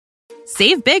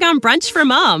Save big on brunch for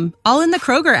mom, all in the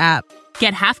Kroger app.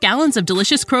 Get half gallons of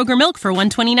delicious Kroger milk for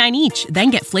 $1.29 each.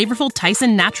 Then get flavorful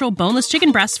Tyson natural boneless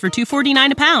chicken breasts for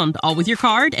 $2.49 a pound, all with your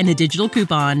card and a digital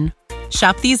coupon.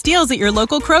 Shop these deals at your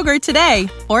local Kroger today,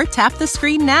 or tap the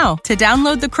screen now to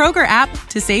download the Kroger app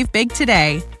to save big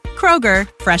today. Kroger,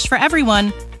 fresh for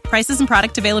everyone. Prices and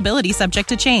product availability subject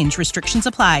to change. Restrictions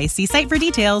apply. See site for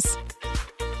details.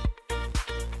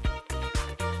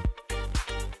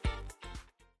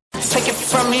 Take it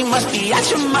from me, must be out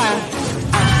your mind.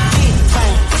 Big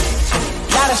time,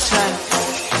 lot of sun.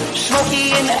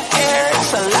 Smoky in the air,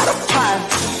 that's a lot of pine.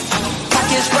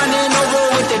 Pockets running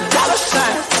over with the dollar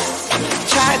sign.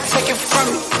 Try to take it from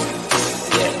me,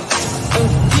 yeah.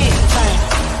 Big time,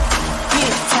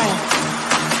 big time,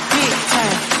 big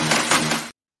time.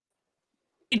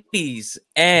 Ladies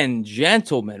and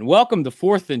gentlemen, welcome to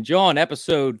 4th and Jawn,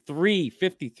 episode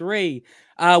 353.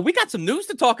 We got some news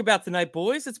to talk about tonight,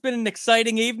 boys. It's been an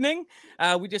exciting evening.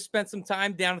 We just spent some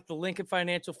time down at the Lincoln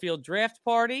Financial Field draft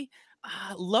party.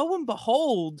 Lo and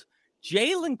behold,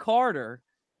 Jalen Carter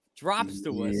drops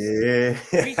to us. Yeah.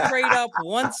 We trade up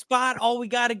one spot. All we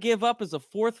got to give up is a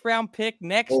 4th-round pick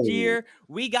next year.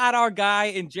 We got our guy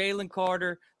in Jalen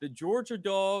Carter. The Georgia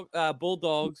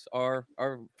Bulldogs are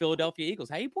Philadelphia Eagles.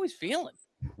 How you boys feeling?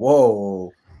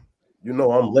 Whoa. You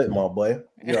know I'm lit, my boy.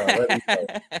 Yeah,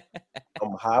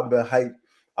 I'm high.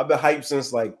 I've been hyped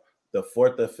since like the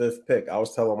 4th or 5th pick. I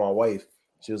was telling my wife,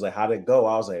 she was like, how'd it go?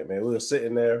 I was like, man, we were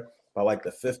sitting there by like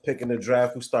the 5th pick in the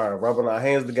draft. We started rubbing our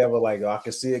hands together like, oh, I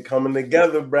can see it coming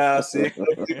together, bro. I see it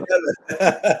coming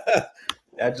together.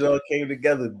 That joy came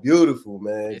together beautiful,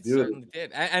 man. It beautiful. certainly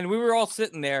did. And we were all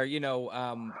sitting there,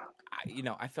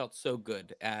 I felt so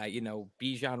good.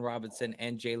 Bijan Robinson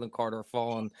and Jalen Carter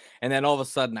falling, and then all of a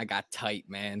sudden I got tight,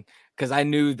 man, because I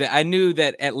knew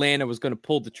that Atlanta was going to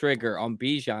pull the trigger on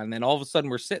Bijan. And then all of a sudden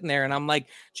we're sitting there, and I'm like,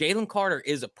 Jalen Carter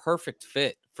is a perfect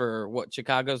fit for what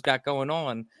Chicago's got going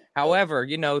on. However,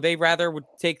 they rather would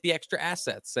take the extra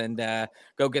assets and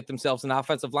go get themselves an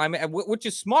offensive lineman, which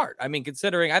is smart. I mean,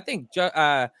 considering I think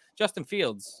Justin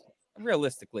Fields,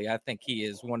 realistically, I think he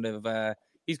is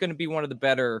he's going to be one of the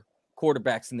better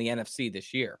quarterbacks in the NFC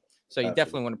this year. So you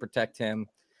definitely want to protect him.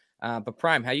 But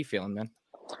Prime, how you feeling, man?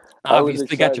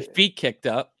 Obviously got your feet kicked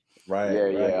up. Right.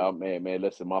 Yeah. Oh, man,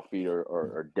 listen, my feet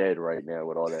are dead right now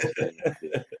with all that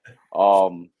shit.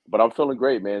 But I'm feeling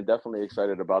great, man. Definitely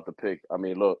excited about the pick. I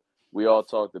mean, look, we all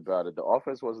talked about it. The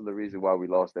offense wasn't the reason why we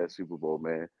lost that Super Bowl,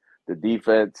 man. The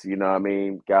defense,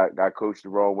 got coached the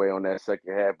wrong way on that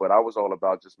second half. But I was all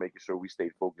about just making sure we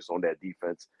stayed focused on that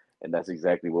defense, and that's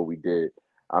exactly what we did.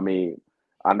 I mean,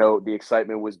 I know the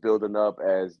excitement was building up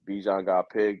as Bijan got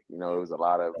picked. There was a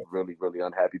lot of really, really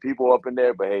unhappy people up in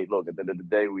there. But, hey, look, at the end of the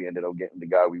day, we ended up getting the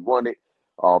guy we wanted.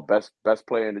 Best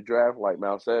player in the draft, like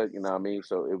Mal said,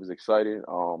 So it was exciting.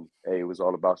 It was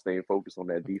all about staying focused on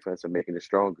that defense and making it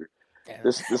stronger. Yeah.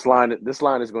 This line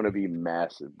is going to be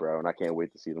massive, bro, and I can't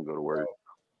wait to see them go to work.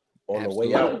 On the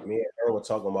way out, me and Aaron were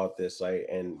talking about this, right?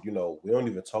 And we don't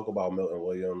even talk about Milton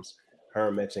Williams.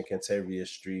 Herm mentioned Kentavious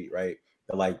Street, right?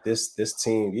 But like this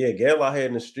team, Gail out here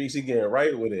in the streets, he getting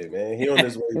right with it, man. He on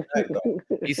his way back, though.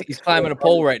 He's climbing a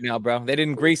pole right now, bro. They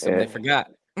didn't grease him; they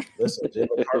forgot. Listen,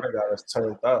 Jalen Carter got us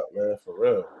turned up, man, for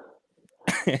real.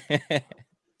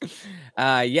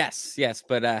 Yes.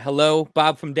 But hello,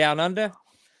 Bob from Down Under,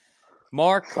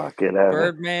 Mark,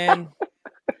 Birdman,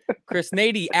 Chris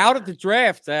Nady out of the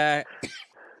draft. I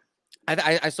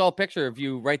saw a picture of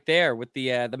you right there with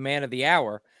the man of the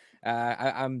hour.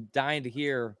 I'm dying to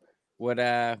hear what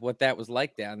that was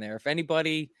like down there. If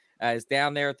anybody is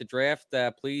down there at the draft,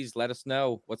 please let us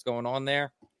know what's going on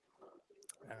there.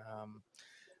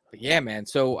 But yeah, man.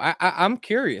 So I'm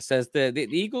curious as the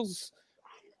Eagles.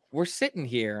 We're sitting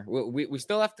here. We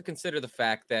still have to consider the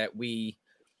fact that we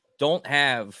don't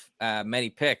have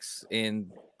many picks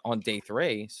on day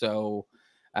 3. So,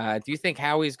 do you think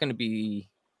Howie's going to be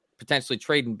potentially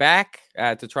trading back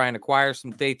to try and acquire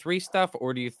some day 3 stuff,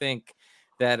 or do you think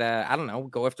that I don't know,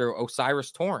 go after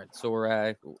Osiris Torrance,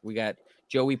 or we got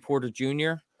Joey Porter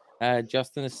Jr.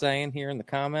 Justin is saying here in the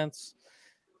comments.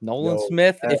 Nolan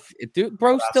Smith,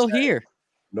 bro's still here.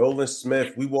 Nolan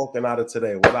Smith, we walking out of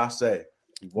today. What I say?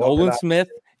 Nolan Smith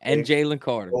and Jalen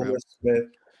Carter, bro. Nolan Smith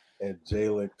and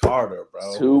Jalen Carter,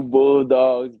 bro. 2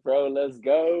 Bulldogs, bro. Let's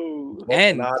go.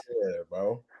 And out there,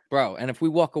 bro, and if we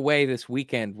walk away this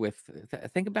weekend with,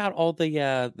 think about all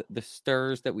the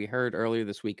stirs that we heard earlier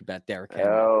this week about Derrick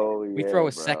Henry. Oh, yeah, we throw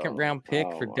a 2nd-round pick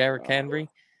for Derrick Henry,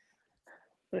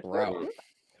 bro.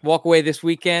 Walk away this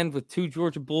weekend with 2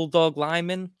 Georgia Bulldog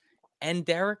linemen and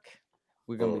Derrick.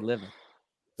 We're gonna be living.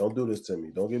 Don't do this to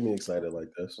me. Don't get me excited like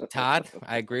this. Todd,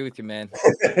 I agree with you, man.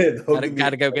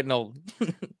 Gotta go getting old.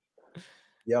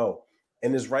 Yo,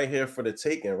 and it's right here for the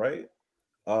taking, right?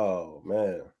 Oh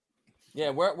man. Yeah,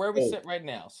 where we sit right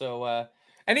now. So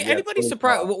anybody 25.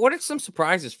 surprised? What are some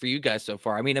surprises for you guys so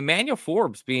far? I mean, Emmanuel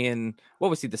Forbes being,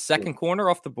 what was he, the second corner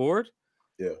off the board?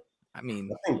 Yeah. I mean,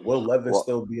 I think Will Levis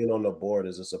still being on the board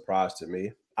is a surprise to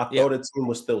me. I thought the team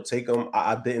would still take him.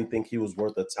 I didn't think he was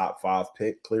worth a top 5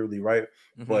 pick, clearly, right?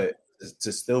 Mm-hmm. But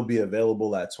to still be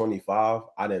available at 25,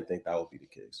 I didn't think that would be the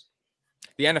case.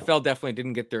 The NFL definitely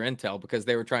didn't get their intel because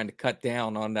they were trying to cut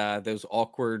down on those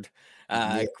awkward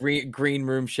green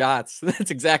room shots.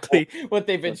 That's exactly what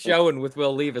they've been showing with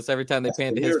Will Levis every time they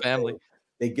pan to his family.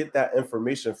 They get that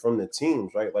information from the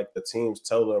teams, right? Like the teams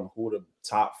tell them who the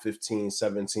top 15,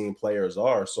 17 players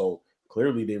are. So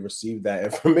clearly they received that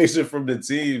information from the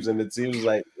teams, and the team was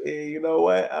like, hey, you know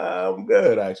what? I'm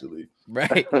good, actually.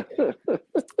 Right.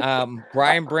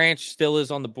 Brian Branch still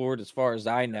is on the board as far as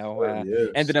I know.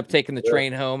 Ended up taking the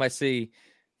train home. I see,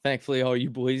 thankfully, all you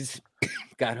boys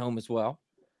got home as well.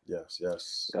 Yes,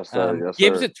 sir.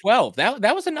 Gibbs at 12.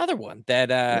 That was another one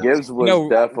that Gibbs was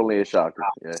definitely a shocker.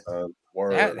 Yeah.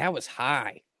 That was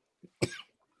high.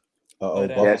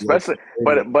 Especially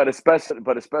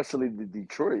the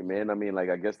Detroit, man. I mean, like,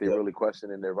 I guess they really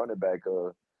questioning their running back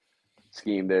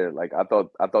scheme there. Like, I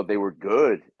thought they were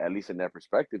good, at least in that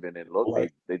perspective, and then look,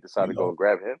 they decided to go and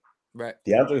grab him. Right.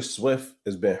 DeAndre Swift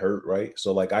has been hurt, right?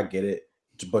 So like, I get it.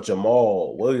 But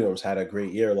Jamal Williams had a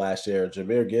great year last year.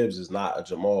 Jahmyr Gibbs is not a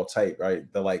Jamal type, right?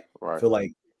 I feel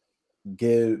like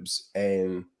Gibbs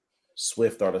and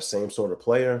Swift are the same sort of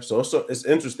player. So it's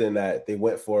interesting that they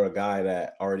went for a guy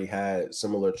that already had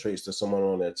similar traits to someone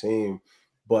on their team.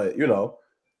 But, do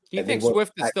you think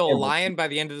Swift is still a Lion by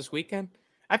the end of this weekend?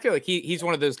 I feel like he's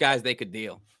one of those guys they could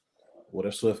deal. What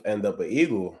if Swift end up an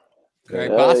Eagle? Very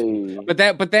possible.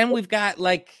 But then we've got,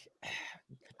 like,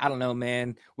 I don't know,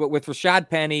 man. With Rashad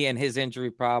Penny and his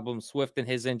injury problems, Swift and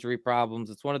his injury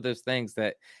problems, it's one of those things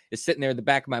that is sitting there in the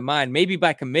back of my mind. Maybe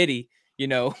by committee,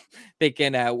 they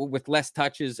can, with less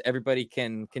touches, everybody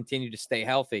can continue to stay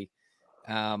healthy.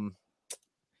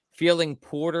 Feeling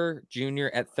Porter Jr.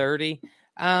 at 30.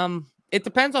 It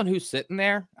depends on who's sitting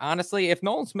there. Honestly, if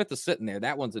Nolan Smith is sitting there,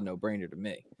 that one's a no-brainer to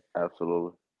me.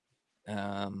 Absolutely.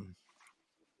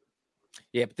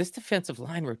 Yeah, but this defensive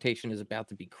line rotation is about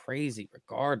to be crazy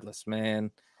regardless,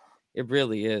 man. It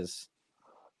really is.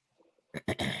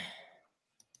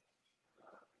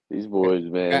 These boys,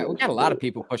 man. We got a lot of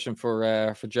people pushing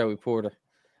for Joey Porter.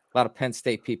 A lot of Penn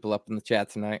State people up in the chat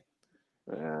tonight.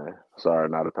 Sorry,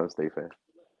 not a Penn State fan.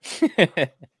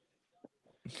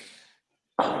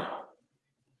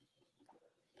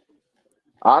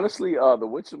 Honestly, the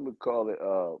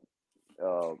whatchamacallit,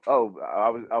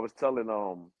 I was telling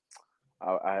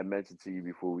I had mentioned to you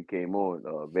before we came on,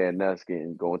 Van Ness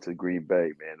going to Green Bay,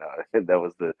 man. That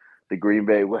was the Green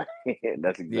Bay way. And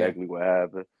that's exactly what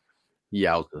happened.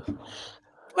 Yowza.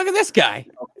 Look at this guy.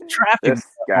 Traffic. This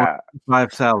guy.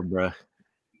 5 salad, bro.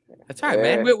 That's all right,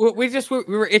 man. We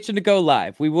were itching to go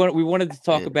live. We wanted to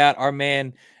talk about our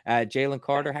man, Jalen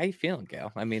Carter. How you feeling,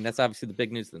 Gal? I mean, that's obviously the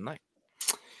big news of the night.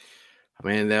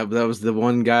 Man, that was the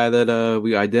one guy that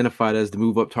we identified as the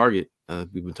move up target.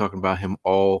 We've been talking about him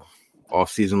all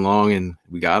season long, and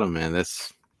we got him, man.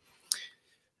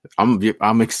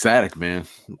 I'm ecstatic, man.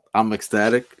 I'm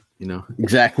ecstatic.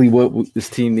 Exactly what this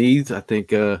team needs. I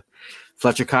think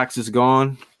Fletcher Cox is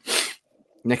gone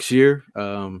next year.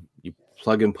 You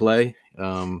plug and play.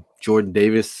 Jordan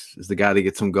Davis is the guy that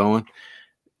gets him going.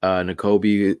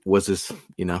 N'Kobe was his,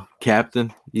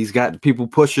 captain. He's got people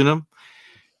pushing him.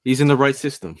 He's in the right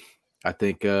system, I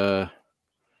think, and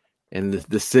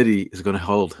the city is going to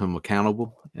hold him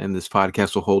accountable, and this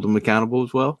podcast will hold him accountable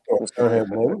as well. We're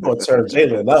going to turn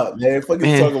Jalen up, man. What are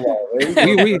you talking about?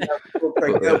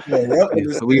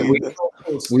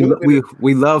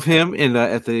 We love him, and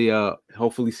at the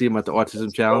hopefully see him at the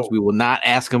Autism Challenge. We will not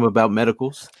ask him about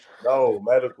medicals. No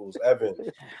medicals, Evan.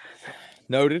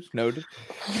 Noted.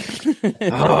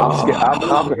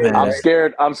 I'm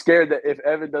scared. I'm scared that if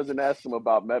Evan doesn't ask him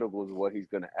about medicals, what he's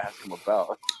going to ask him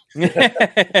about.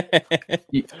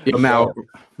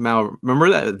 Mal, remember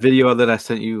that video that I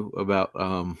sent you about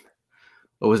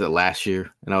what was it last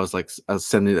year? And I was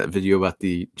sending that video about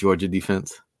the Georgia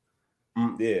defense.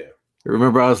 Yeah.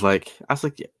 Remember, I was like,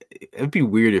 it'd be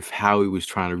weird if Howie was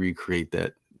trying to recreate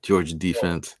that Georgia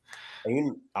defense.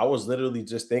 I was literally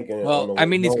just thinking. Well, I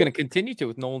mean, he's going to continue to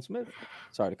with Nolan Smith.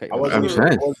 Sorry to cut you off.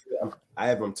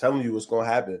 I'm telling you what's going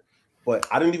to happen. But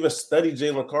I didn't even study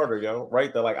Jalen Carter, yo.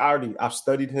 Right? That like I've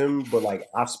studied him, but like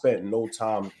I spent no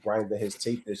time grinding his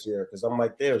tape this year because I'm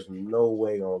like, there's no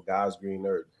way on God's green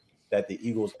earth that the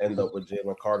Eagles end up with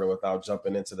Jalen Carter without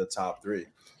jumping into the top 3.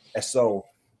 And so,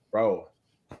 bro,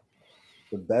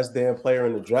 the best damn player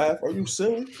in the draft. Are you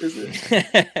silly? Is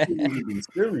it? You need to be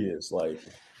serious. Like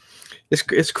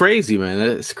It's crazy, man.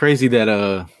 It's crazy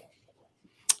that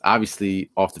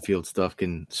obviously off the field stuff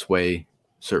can sway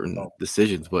certain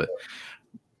decisions, but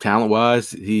talent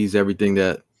wise, he's everything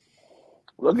that.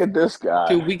 Look at this guy.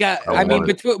 Dude, we got. I mean,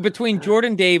 between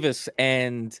Jordan Davis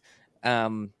and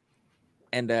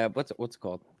what's it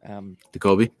called?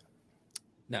 Jacoby.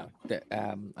 No,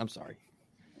 I'm sorry.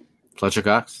 Fletcher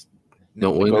Cox.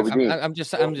 No, win. I'm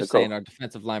just saying our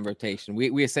defensive line rotation.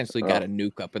 We essentially got a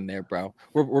nuke up in there, bro.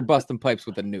 We're busting pipes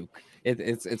with a nuke.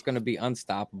 It's going to be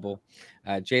unstoppable.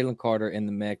 Jalen Carter in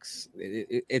the mix.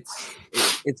 It's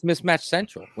mismatch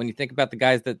central when you think about the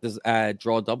guys that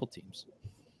draw double teams.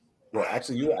 Well,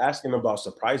 actually, you were asking about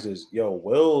surprises. Yo,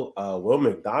 Will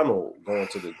McDonald going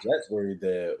to the Jets where he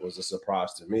did was a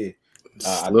surprise to me.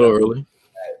 A little early.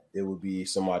 It would be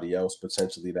somebody else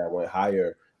potentially that went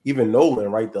higher. Even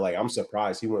Nolan, right there. Like I'm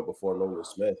surprised he went before Nolan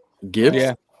Smith. Gibbs,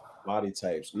 yeah, body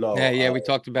types. No, yeah. We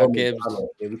talked about Gibbs.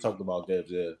 Yeah, we talked about Gibbs.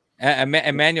 Yeah,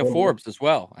 Emmanuel Forbes as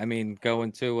well. I mean,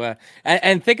 going to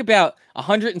and think about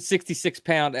 166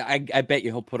 pound. I bet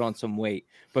you he'll put on some weight.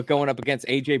 But going up against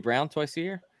AJ Brown twice a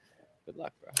year. Good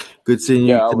luck, bro. Good seeing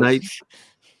you tonight.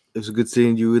 It was good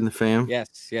seeing you and the fam.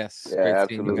 Yes. Yeah, great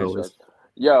absolutely.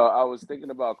 Yo, I was thinking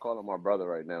about calling my brother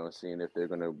right now and seeing if they're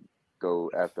gonna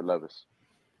go after Levis.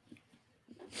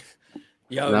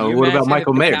 Yo, now, what about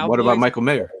Michael Mayer? What about Michael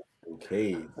Mayer?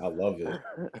 Okay, I love it.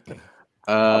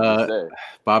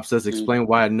 Bob says, explain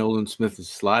why Nolan Smith is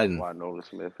sliding. Why Nolan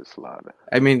Smith is sliding?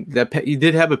 I mean, you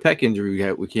did have a pec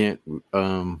injury. We can't.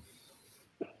 Can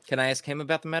I ask him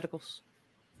about the medicals?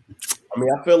 I mean,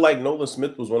 I feel like Nolan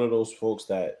Smith was one of those folks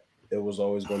that it was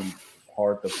always going to be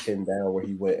hard to pin down where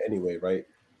he went anyway, right?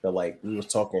 That like we was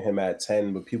talking him at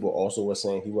 10, but people also were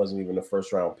saying he wasn't even a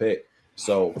first round pick.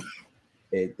 So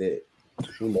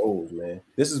who knows, man?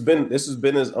 This has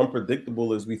been as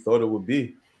unpredictable as we thought it would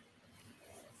be.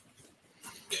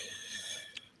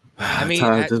 I mean,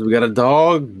 we got a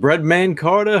dog, Breadman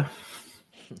Carter.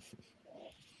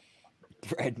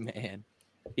 Breadman,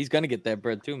 he's gonna get that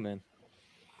bread too, man.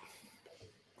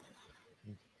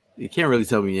 You can't really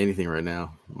tell me anything right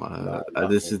now.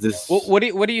 This. What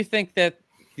do you think that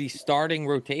the starting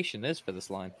rotation is for this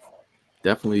line?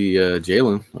 Definitely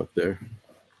Jalen up there.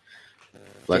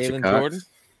 Jalen, Jordan.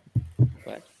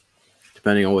 What?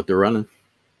 Depending on what they're running.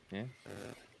 Yeah.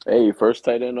 Hey, first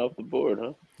tight end off the board,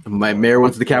 huh? My Mayor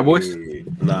went to the Cowboys.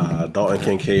 Nah, Dalton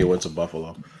Kincaid went to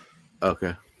Buffalo.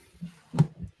 Okay.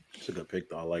 It's a good pick,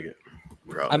 though. I like it.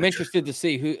 Bro, I'm interested to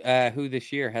see who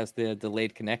this year has the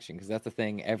delayed connection, because that's the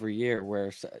thing every year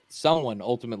where someone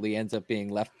ultimately ends up being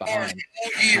left behind.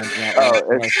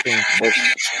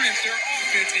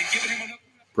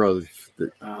 Bro,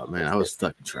 oh man, I was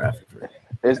stuck in traffic.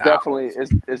 It's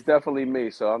definitely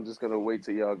me. So I'm just gonna wait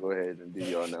till y'all go ahead and do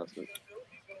your announcement.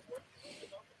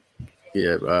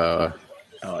 Yeah.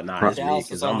 It's me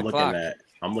because I'm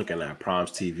looking at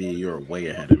Prime's TV. You're way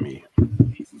ahead of me.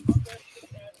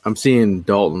 I'm seeing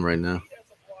Dalton right now.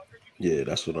 Yeah,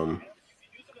 that's what I'm.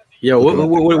 Yo,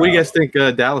 what do you guys think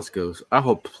Dallas goes? I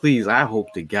hope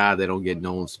to God they don't get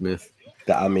Nolan Smith.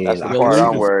 I mean, that's the part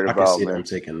I'm worried about. I can see them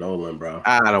taking Nolan, bro.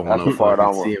 I don't want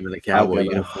to see him in the Cowboy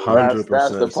uniform.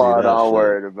 That's the part I'm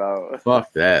worried about.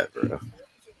 Fuck that, bro.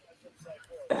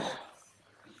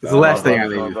 It's the last thing I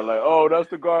need. Like, oh,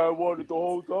 that's the guy I wanted the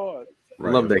whole time.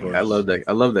 Right, I love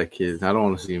that kid. I don't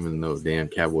want to see him in no damn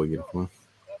Cowboy uniform.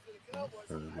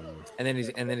 And then he's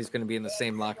going to be in the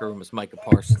same locker room as Micah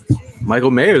Parsons.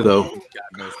 Michael Mayer, though. God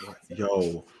knows what.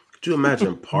 Yo, could you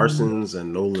imagine Parsons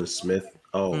and Nolan Smith?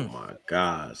 Oh my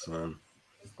God, son.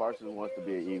 Parsons wants to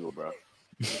be an Eagle, bro.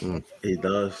 He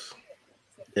does.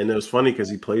 And it was funny because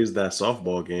he plays that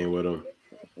softball game with him.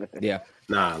 Yeah.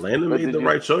 Nah, Landon made the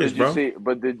right choice, bro.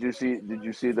 Did you see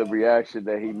the reaction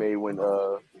that he made when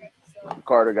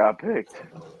Carter got picked?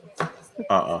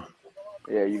 Yeah,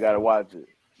 you gotta watch it.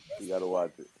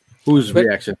 Whose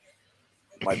reaction?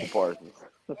 Michael Parsons.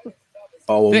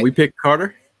 When we picked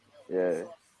Carter? Yeah.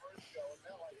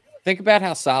 Think about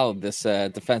how solid this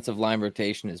defensive line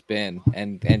rotation has been,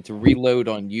 and to reload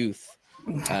on youth.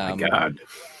 My God,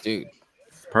 dude,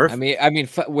 perfect. I mean,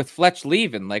 with Fletch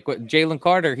leaving, like what Jalen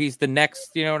Carter, he's the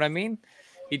next. You know what I mean?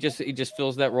 He just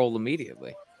fills that role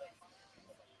immediately.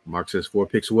 Mark says 4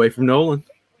 picks away from Nolan.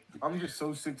 I'm just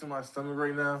so sick to my stomach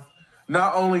right now.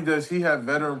 Not only does he have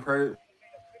veteran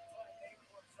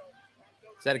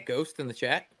Is that a ghost in the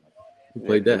chat? Who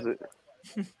played that? Is it?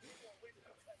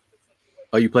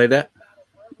 Oh, you played that?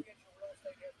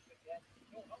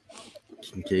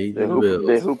 Kincaid Then and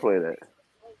Wills. who played that?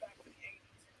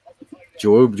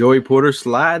 Joey Porter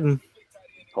sliding.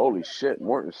 Holy shit,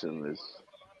 Mortensen is.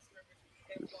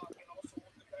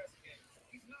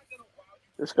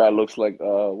 This guy looks like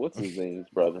what's his name? His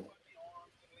brother.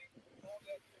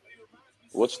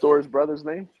 What's Store's brother's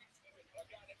name?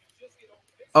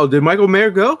 Oh, did Michael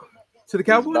Mayer go to the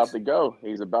Cowboys? He's about to go.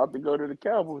 He's about to go to the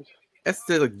Cowboys. That's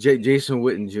still like Jason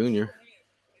Witten Jr.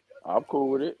 I'm cool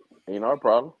with it. Ain't our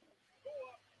problem.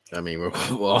 I mean,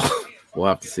 we'll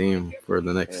have to see him for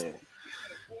the next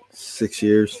 6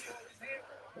 years.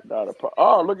 Not a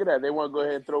oh, look at that. They want to go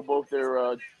ahead and throw both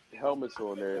their helmets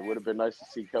on there. It would have been nice to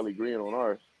see Kelly Green on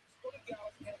ours.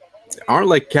 Aren't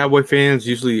like Cowboy fans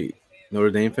usually Notre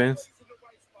Dame fans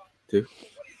too?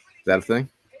 Is that a thing?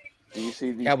 Do you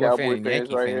see these Cowboy fans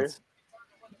Yankee right fans.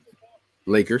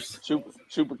 Lakers.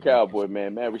 Super Cowboy,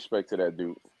 man. Mad respect to that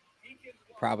dude.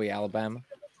 Probably Alabama.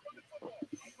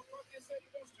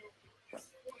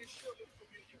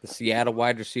 The Seattle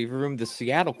wide receiver room, the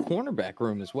Seattle cornerback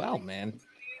room as well, man.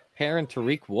 Perrin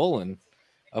Tariq Woolen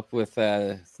up with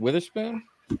Witherspoon.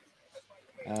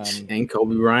 And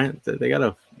Kobe Bryant. They got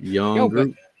a young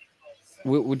group.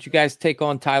 Would you guys take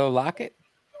on Tyler Lockett?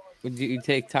 Would you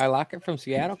take Ty Lockett from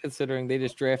Seattle, considering they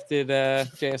just drafted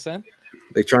JSN?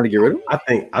 They trying to get rid of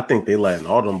him? I think they letting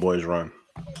all them boys run.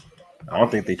 I don't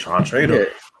think they trying to trade him.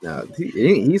 No,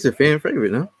 he's a fan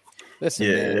favorite, no? Listen,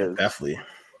 Yeah, man. Definitely.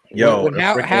 Yo,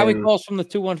 how he calls from the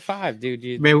 215,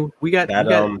 dude. Man, we got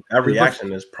that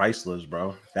reaction is priceless,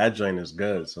 bro. That joint is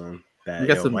good, son.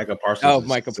 Micah Parsons. Oh,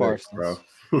 Micah Parsons, bro.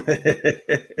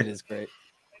 It is great.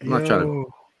 I'm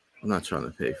not trying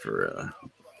to pay for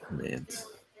man.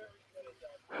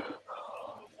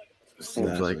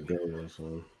 Seems like a good one,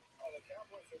 son.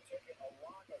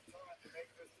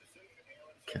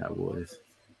 Cowboys.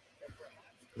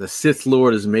 The Sith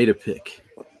Lord has made a pick.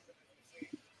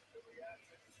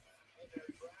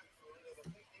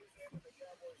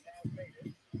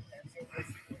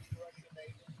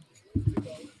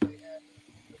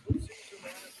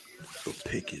 The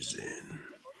pick is in.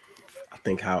 I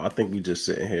think we just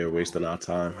sitting here wasting our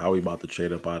time. How we about to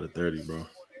trade up out of 30, bro?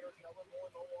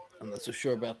 I'm not so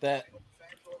sure about that.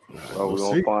 Well, we're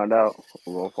gonna find out.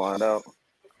 We're gonna find out.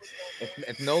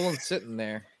 If Nolan's sitting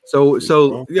there. So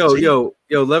yo,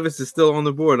 Levis is still on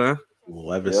the board, huh?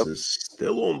 Levis is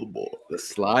still on the board. The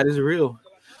slide is real.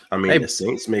 I mean, the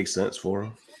Saints make sense for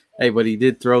him. Hey, but he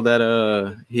did throw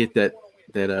that he hit that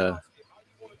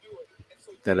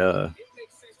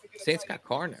Saints got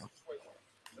Carr now.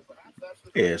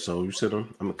 Yeah, so you said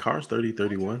him. I mean, Carr's 30,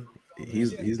 31.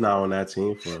 He's not on that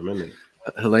team for a minute.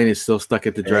 Helene is still stuck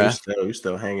at the draft. You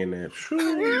still hanging there.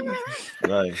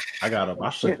 Like, I got him.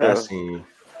 I shook that team.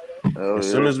 As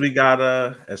soon as we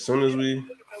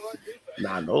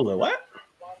Nolan, what?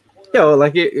 Yo,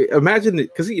 like imagine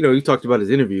it, because you talked about his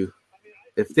interview.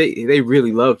 If they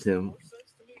really loved him,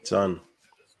 son.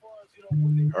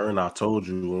 Her and I told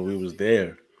you when we was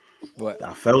there. What?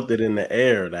 I felt it in the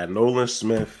air that Nolan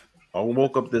Smith. I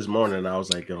woke up this morning and I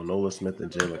was like, yo, Nolan Smith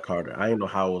and Jalen Carter. I didn't know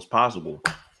how it was possible.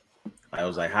 I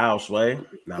was like, how, Sway?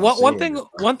 One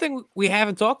thing we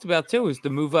haven't talked about too is the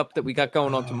move up that we got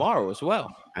going on tomorrow as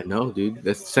well. I know, dude.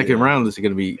 That's the second round. This is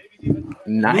gonna be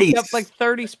nice. Moved up like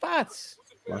 30 spots.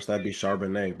 Watch that be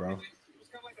Charbonnet, bro.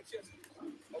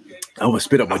 I'm gonna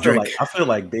spit up my drink. I feel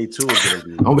like day 2 is gonna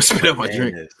be. I'm gonna spit up my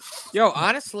drink. Yo,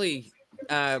 honestly,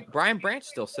 Brian Branch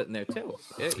still sitting there too.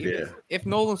 If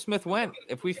Nolan Smith went,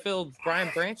 if we filled Brian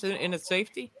Branch in at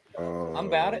safety, I'm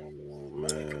about it.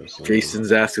 Man,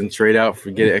 Jason's asking trade out for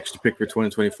get an extra pick for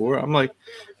 2024. I'm like,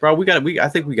 bro, I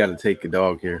think we got to take a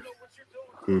dog here.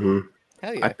 Mm-hmm.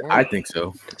 Hell yeah, I think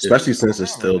so. Especially since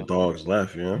there's still dogs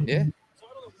left, yeah. Yeah.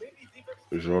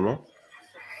 You sure know?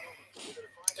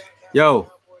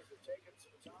 Yo,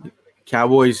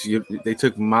 Cowboys, they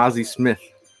took Mozzie Smith.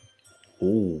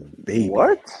 Ooh, baby.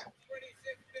 What?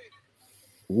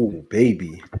 Ooh,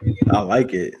 baby. I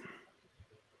like it.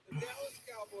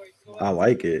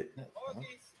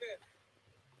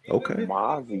 Okay.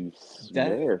 Mozzie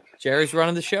Smith. Jerry's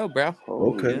running the show, bro.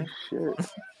 Okay. Shit.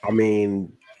 I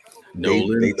mean,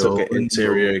 they took an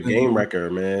interior game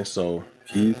record, man. So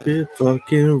keep it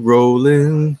fucking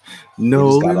rolling.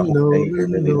 Nolan.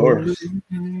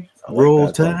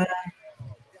 Roll Tide.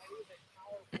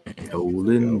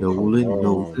 Nolan.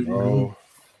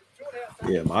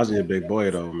 Yeah, Mozzie a big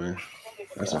boy though, man.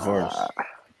 That's a horse.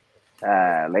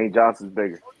 Lane Johnson's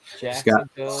bigger.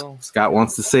 Scott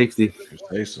wants the safety. You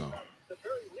say so.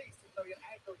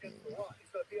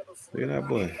 Look at that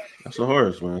boy. That's a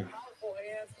horse, man.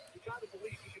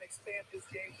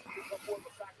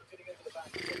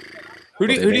 Who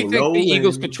do you think the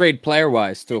Eagles Nolan. could trade player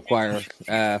wise to acquire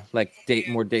like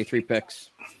more day 3 picks?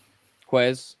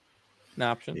 Quez, an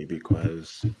option. Maybe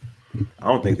Quez. I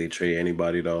don't think they trade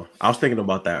anybody though. I was thinking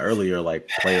about that earlier, like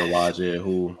player logic,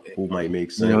 who might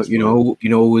make sense. You know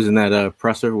who was in that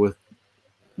presser with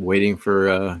waiting for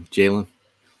Jalen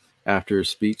after his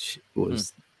speech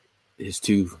was his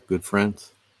two good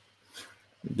friends,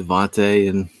 Devontae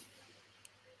and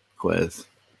Quez.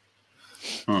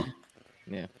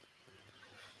 Yeah.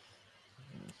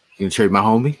 You gonna trade my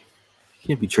homie? You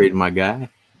can't be trading my guy.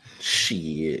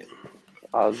 Shit.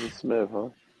 Ozzie Smith, huh?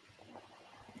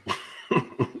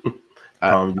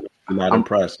 I'm not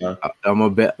impressed, huh? I'm gonna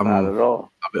bet. Not at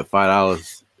all. I bet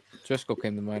 $5. Driscoll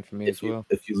came to mind for me as well.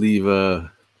 If you leave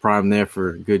Prime there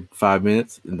for a good 5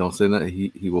 minutes and don't say nothing,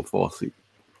 he will fall asleep.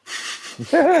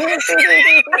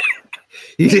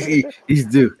 He's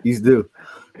due.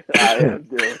 I am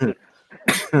due.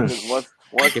 Once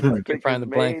this pick is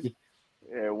made,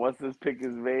 once this pick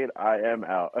is made, I am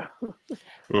out.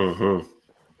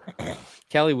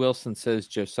 Kelly Wilson says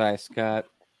Josiah Scott.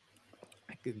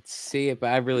 I can see it,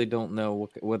 but I really don't know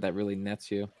what that really nets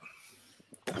you.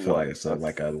 I feel like it's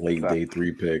like a late day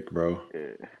 3 pick, bro.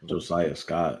 Yeah. Josiah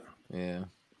Scott. Yeah.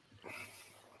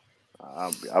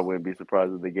 I wouldn't be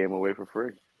surprised if they gave him away for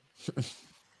free.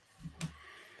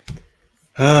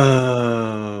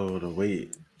 Oh, the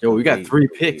wait. Yo, we got 3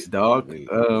 picks, dog. Wait.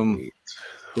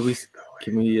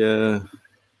 Can we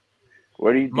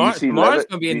Where do you see tomorrow's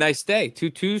gonna be a nice day.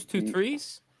 2 2s, 2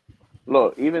 3s.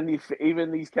 Look, even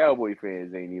these Cowboy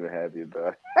fans ain't even happy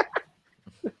about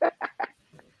it.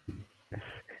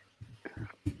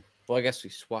 Well, I guess we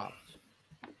swapped.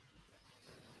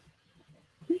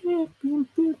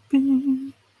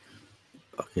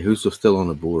 Okay, who's still on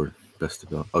the board? Best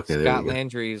of all. Okay, there Scott we go.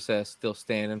 Landry is still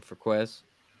standing for Quez.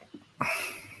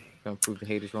 Gonna prove the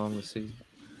haters wrong this season.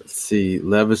 Let's see.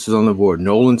 Levis is on the board.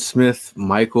 Nolan Smith,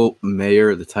 Michael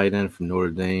Mayer, the tight end from Notre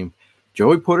Dame.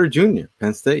 Joey Porter Jr.,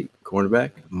 Penn State,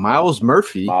 cornerback. Miles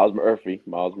Murphy. Miles Murphy.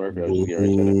 I was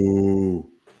getting ready to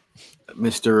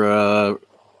Mr.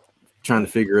 Trying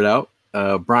to figure it out.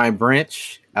 Brian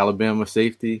Branch, Alabama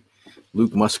safety.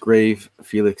 Luke Musgrave,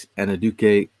 Felix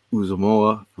Anaduke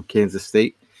Uzamoa from Kansas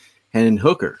State. Hendon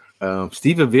Hooker.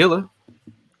 Steve Avila.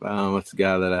 That's the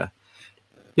guy that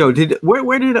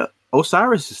where did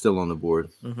Osiris is still on the board?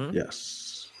 Mm-hmm.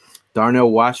 Yes.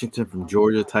 Darnell Washington from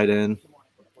Georgia, tight end.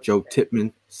 Joe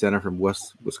Tippmann, center from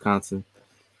Wisconsin.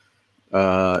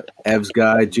 Ev's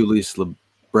guy, Julius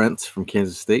LeBrent from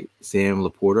Kansas State. Sam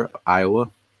Laporta,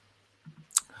 Iowa.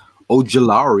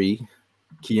 Ojulari,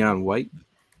 Keon White.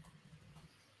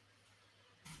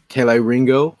 Kelly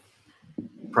Ringo,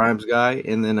 Prime's guy,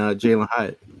 and then Jalen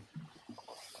Hyatt.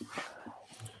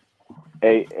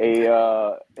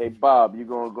 Hey, Bob, you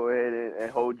gonna go ahead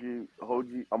and hold you. I'm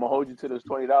gonna hold you to this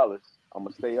 $20. I'm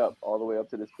gonna stay up all the way up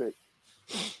to this pick.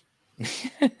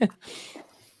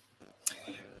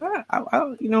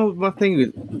 My thing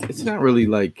is, it's not really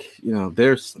like,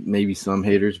 there's maybe some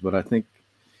haters, but I think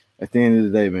at the end of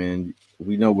the day, man,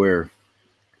 we know where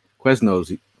Quez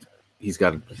knows he's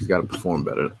got to perform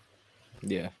better.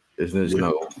 Yeah. There's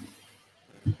no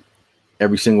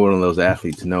every single one of those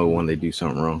athletes know when they do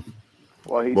something wrong.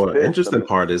 Well, the interesting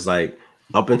part is like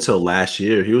up until last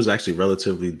year, he was actually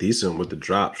relatively decent with the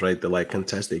drops, right? The like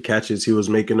contested catches he was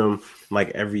making them. Like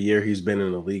every year he's been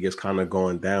in the league is kind of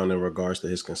going down in regards to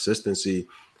his consistency.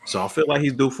 So I feel like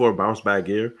he's due for a bounce back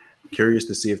year. Curious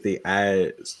to see if they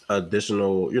add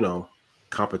additional,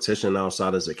 competition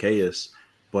outside of Zacchaeus.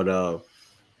 But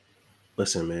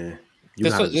listen, man,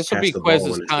 this will be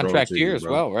Quez's contract year as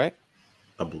well, right?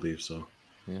 I believe so.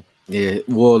 Yeah.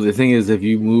 Well, the thing is, if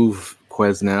you move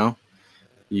Quez now,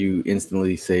 you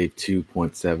instantly save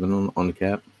 2.7 on the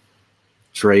cap.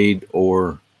 Trade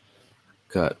or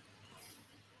cut.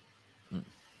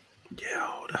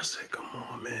 Yo, that's it. Come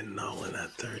on, man. Nolan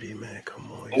at 30, man. Come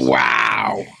on.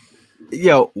 Wow.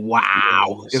 Yo,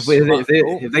 wow.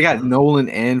 If they got Nolan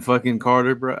and fucking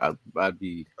Carter, bro, I'd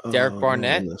be Derek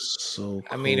Barnett. So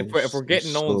I mean, if we're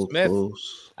getting Nolan Smith,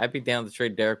 I'd be down to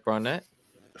trade Derek Barnett.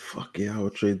 Fuck yeah, I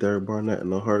would trade Derek Barnett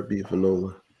in a heartbeat for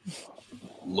Nolan.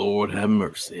 Lord have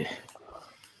mercy.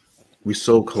 We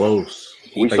so close.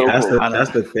 That's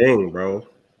the thing, bro.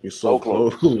 We're so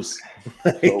close.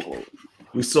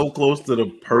 We're so close to the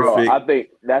perfect. Bro, I think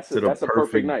that's a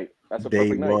perfect night. That's a day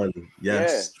perfect night. one.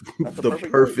 Yes, yeah, the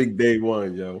perfect day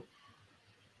one, yo.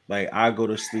 Like I go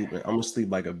to sleep and I'm gonna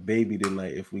sleep like a baby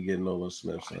tonight if we get Nolan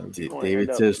Smith, son.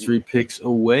 David says 3 picks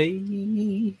away.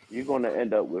 You're gonna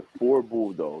end up with 4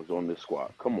 Bulldogs on this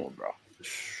squad. Come on, bro.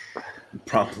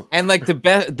 Problem. And like the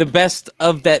best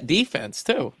of that defense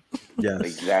too. Yes,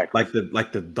 Exactly.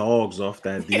 Like the dogs off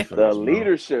that defense. The bro.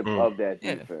 leadership of that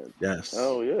defense. Yes.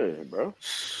 Oh yeah, bro.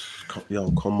 Yo,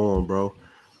 come on, bro.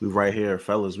 We right here,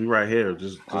 fellas. We right here.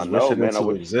 Just I wish know, it man.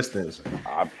 into existence.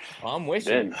 I'm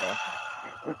wishing.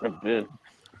 Ben.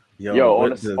 Yo,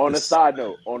 on a side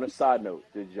note,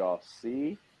 did y'all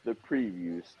see the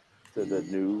previews to the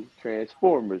new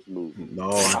Transformers movie? No,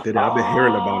 I didn't. I've been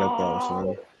hearing about it though,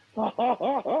 son.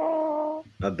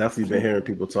 I've definitely been hearing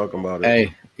people talking about it.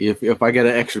 Hey, if I get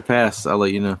an extra pass, I'll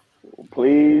let you know.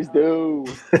 Please do.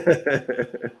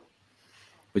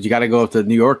 But you got to go up to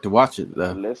New York to watch it,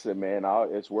 though. Listen, man,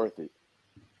 it's worth it.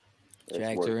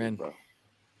 Jags are in. Bro.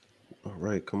 All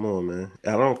right, come on, man.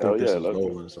 I don't think this is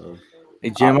Nolan, son. Hey,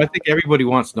 Jim, I think everybody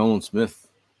wants Nolan Smith.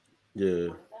 Yeah,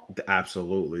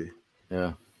 absolutely.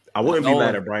 Yeah. I wouldn't be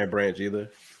mad at Brian Branch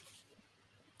either.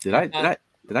 Did I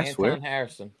swear? Anton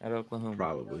Harrison at Oklahoma.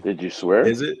 Probably. Did you swear?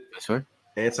 Is it? I swear.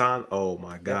 Anton? Oh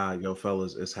my God, yo,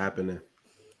 fellas, it's happening.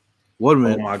 What,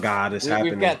 man? Oh my God, it's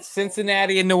happening. We've got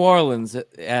Cincinnati and New Orleans.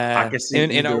 I can see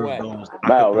in our way. those.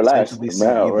 Mal, relax. See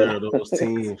either of those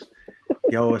teams.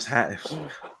 Yo, it's happening.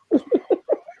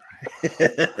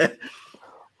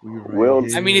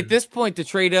 I mean, at this point, to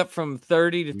trade up from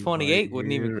 30 to 28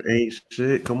 wouldn't even ain't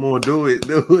shit. Come on, do it.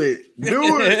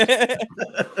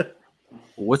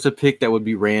 What's a pick that would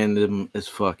be random as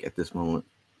fuck at this moment?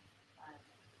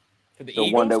 For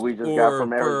the one that we just got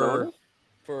from Arizona?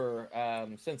 For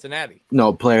Cincinnati.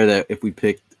 No, player that if we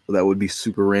picked that would be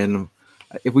super random.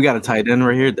 If we got a tight end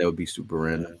right here, that would be super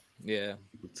random. Yeah.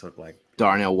 We took like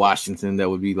Darnell Washington, that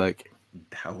would be like.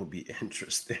 That would be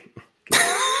interesting.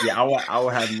 Yeah, I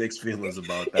would have mixed feelings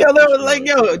about that. Yo, that was like,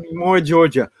 more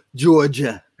Georgia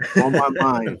on my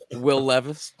mind. Will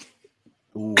Levis.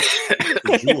 Ooh,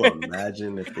 could you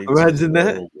imagine if they imagine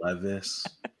that Will Levis?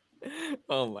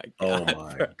 Oh my God! Oh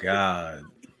my God!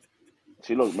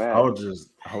 She looked mad. I would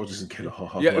just get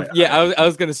off. Yeah. I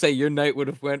was gonna say your night would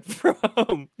have went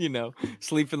from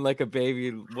sleeping like a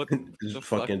baby. What the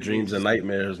fucking dreams and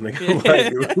nightmares, nigga.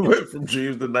 Like, we went from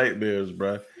dreams to nightmares,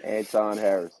 bro. Anton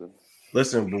Harrison.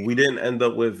 Listen, but we didn't end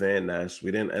up with Van Ness.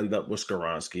 We didn't end up with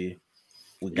Skoronski.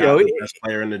 We got the best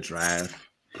player in the draft.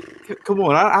 Come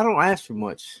on, I don't ask for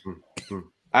much.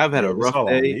 I've had a rough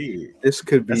day. This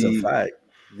could be a fact.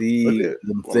 The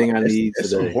thing I need today.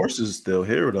 There's some horses still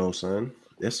here, though, son.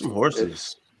 There's some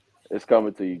horses. It's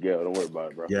coming to you, Gail. Don't worry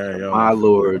about it, bro. Yeah, yo. My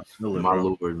Lord,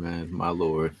 man. My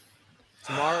Lord.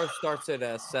 Tomorrow starts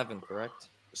at 7, correct?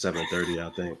 7:30, I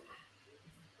think.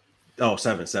 Oh,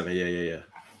 7. Yeah.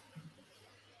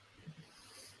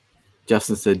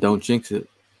 Justin said, "Don't jinx it."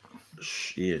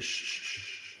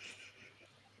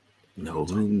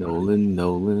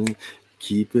 Nolan,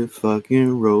 keep it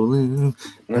fucking rolling.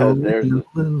 No, there's the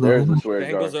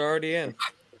swear jar. Bengals are already in.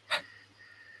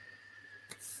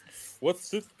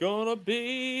 What's it gonna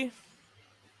be?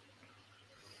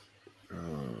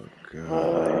 Oh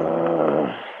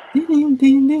God.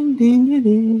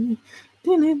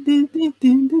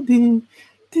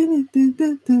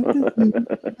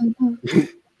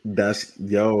 That's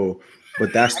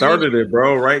but that started it,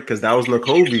 bro, right? Because that was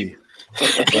Nakobe.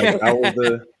 Like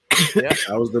that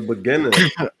was the beginning.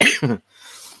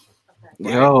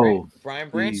 Brian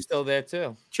Branch still there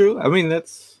too. True. I mean,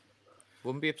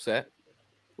 wouldn't be upset.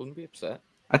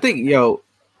 I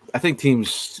think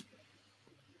teams.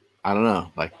 I don't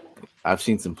know. Like I've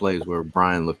seen some plays where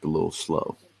Brian looked a little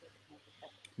slow.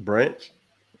 Branch.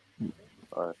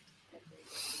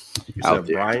 You said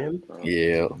Brian?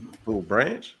 Yeah. Who,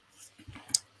 Branch?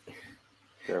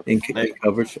 In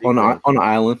coverage on the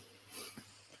island.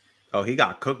 Oh, he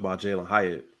got cooked by Jalen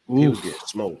Hyatt. Oof. He was getting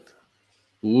smoked.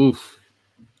 Oof.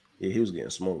 Yeah, he was getting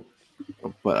smoked.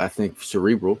 But I think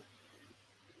cerebral.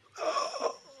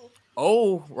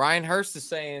 Oh, Ryan Hurst is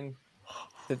saying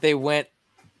that they went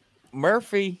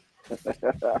Murphy.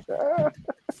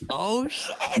 Oh,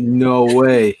 shit. No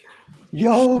way.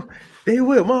 Yo, they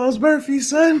went Miles Murphy,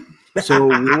 son. So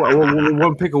we're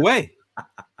 1 pick away.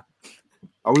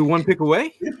 Are we 1 pick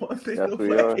away? One pick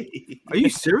away. Are you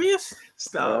serious?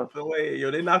 Stop the way.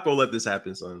 Yo, they're not gonna let this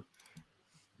happen, son.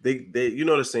 They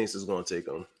the Saints is gonna take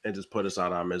them and just put us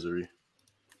out of our misery.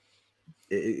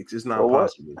 It's not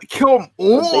possible. Come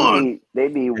on. They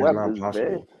need weapons,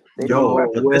 man.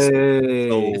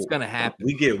 It's gonna happen.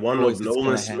 We get one of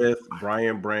Nolan Smith,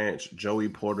 Brian Branch, Joey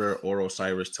Porter, or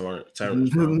Osiris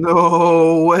Terrence.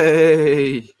 No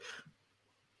way.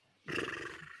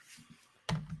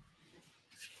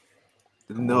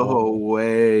 No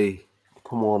way.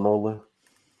 Come on, Nolan.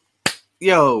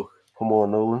 Yo, Come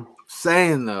on, Nolan.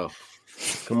 saying though.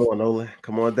 Come on, Nolan.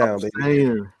 Come on down, baby.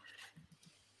 Saying.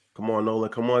 Come on, Nolan.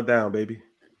 Come on down, baby.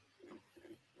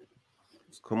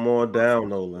 Come on down,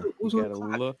 Nolan. Who's Gotta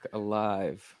look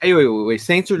alive. Hey, wait.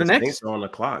 Saints are the next? Saints are on the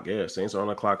clock. Yeah, Saints are on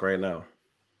the clock right now.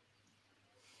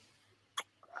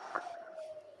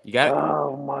 You got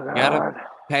Oh my God. gotta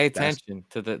pay attention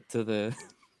to the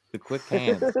quick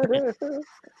hands.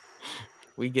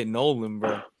 We get Nolan,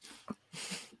 bro.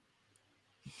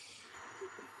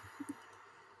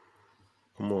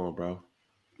 Come on, bro.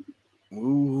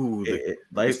 Ooh,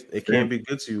 Life can't be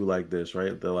good to you like this,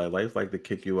 right? The life like to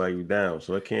kick you while you down.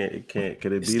 So it can't.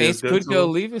 Could it be Saints this good? could to go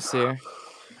them? leave us here.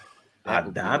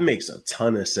 That makes a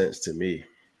ton of sense to me.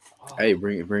 hey,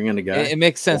 bring in the guy. It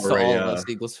makes sense to Or all a, of us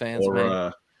Eagles fans, or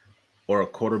man. or a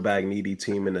quarterback needy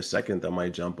team in the second that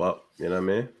might jump up. You know what I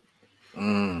mean?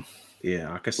 Mm.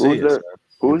 Yeah, I can see it. Son.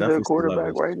 Who's Definitely their see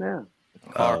quarterback levels. right now?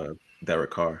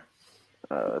 Derek Carr.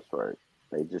 That's right.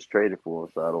 They just traded for him,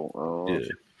 so I don't. Yeah,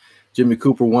 Jimmy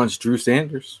Cooper wants Drew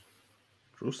Sanders.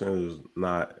 Drew Sanders is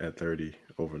not at 30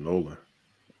 over Nolan.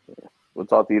 We'll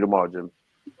talk to you tomorrow, Jim.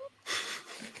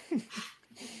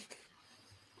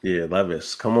 Yeah,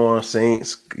 Levis. Come on,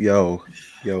 Saints. Yo,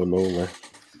 Nolan.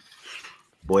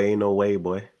 Boy, ain't no way,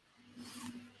 boy.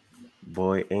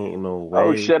 Boy, ain't no way.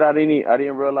 Oh shit! I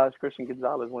didn't realize Christian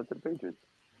Gonzalez went to the Patriots.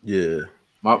 Yeah.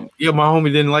 My homie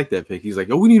didn't like that pick. He's like,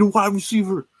 "Oh, we need a wide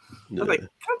receiver." I was like,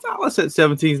 Gonzalez at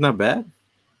 17 is not bad.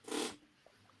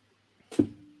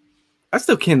 I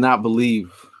still cannot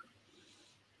believe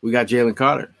we got Jalen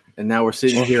Carter, and now we're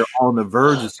sitting here on the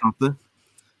verge of something.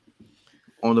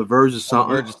 On the verge of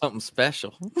something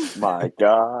Special. My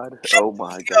God! Oh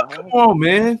my God! Come on,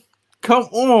 man! Come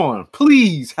on,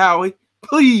 please, Howie!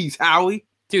 Please, Howie!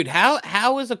 Dude,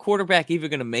 how is a quarterback even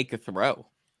going to make a throw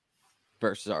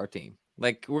versus our team?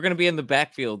 Like, we're going to be in the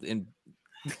backfield in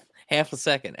half a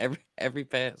second every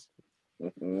pass.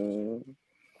 And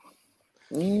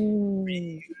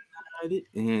it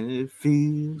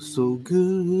feels so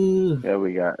good. And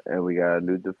we got a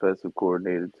new defensive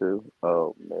coordinator too.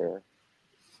 Oh man!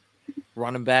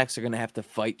 Running backs are going to have to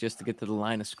fight just to get to the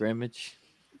line of scrimmage.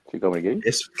 She coming again?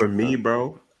 It's for me,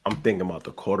 bro. I'm thinking about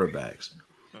the quarterbacks.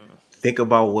 Think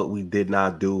about what we did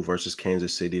not do versus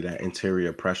Kansas City, that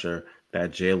interior pressure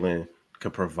that Jalen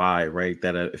could provide, right?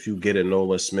 That if you get a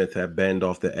Nolan Smith at bend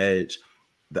off the edge,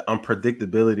 the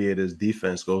unpredictability of this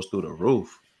defense goes through the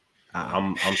roof.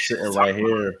 I'm sitting right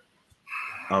here.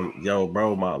 Yo,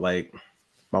 bro, my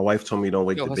wife told me don't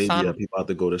wake the baby up. He about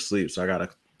to go to sleep. So I gotta,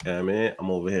 I'm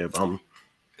over here.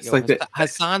 It's like that.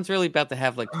 Hassan's really about to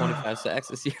have like 25 sacks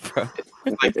this year, bro.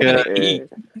 Like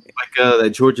that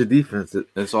Georgia defense.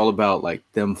 It's all about like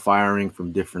them firing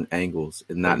from different angles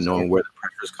and not knowing where the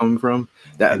pressure is coming from.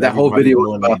 That whole video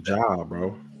was about their job,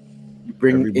 bro.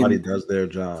 Everybody does their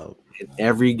job. And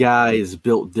every guy is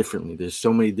built differently. There's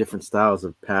so many different styles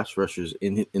of pass rushers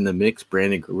in the mix.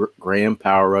 Brandon Graham,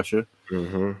 power rusher.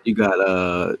 Mm-hmm. You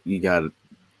got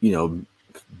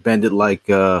bend it like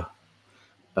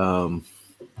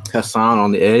Hassan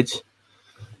on the edge,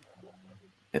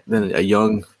 and then a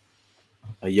young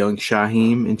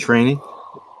Shaheem in training,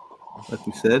 like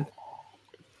we said.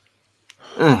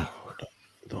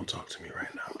 Don't talk to me right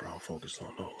now, bro. I'm focused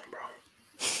on Nolan, bro.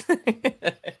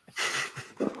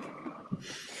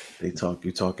 You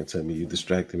talking to me. You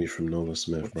distracted me from Nolan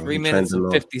Smith, bro. 3 minutes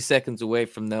and 50 seconds away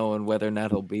from knowing whether or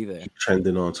not he'll be there.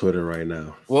 Trending on Twitter right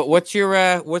now. What's your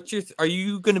are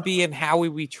you going to be in Howie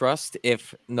We Trust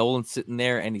if Nolan's sitting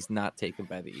there and he's not taken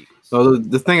by the Eagles? So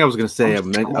the thing I was going to say, I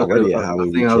was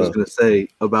going to say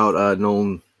about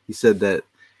Nolan, he said that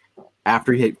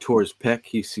after he tore his pec,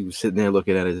 he was sitting there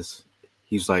looking at his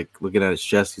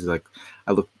chest. He's like,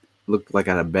 I looked like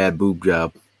I had a bad boob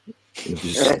job. And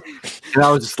I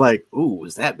was just like, ooh,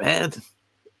 was that bad?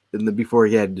 And then before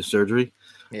he had the surgery,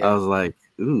 I was like,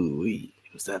 ooh,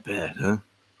 was that bad, huh?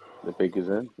 The pick is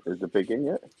in. Is the pick in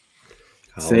yet?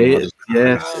 Say it.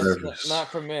 Yes. Not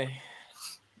for me.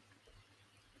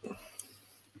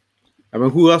 I mean,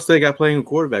 who else they got playing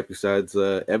quarterback besides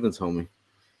Evans' homie?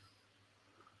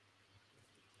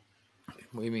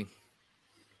 What do you mean?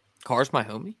 Carr's my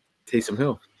homie? Taysom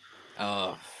Hill.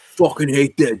 Fucking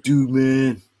hate that dude,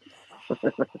 man.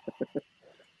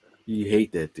 You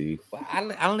hate that dude. Well, I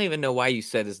don't even know why you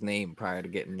said his name prior to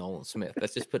getting Nolan Smith.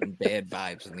 That's just putting bad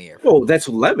vibes in the air. Oh, that's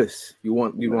Levis. You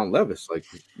want Levis, like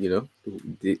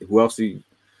who else?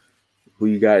 Who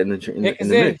you got in the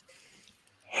mix?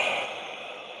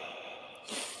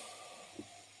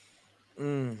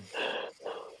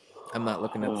 I'm not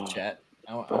looking at the chat.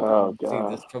 I want to see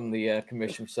this from the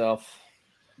commish himself.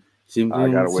 I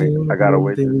gotta wait. I gotta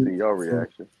wait to see your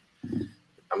reaction.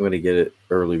 I'm gonna get it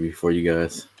early before you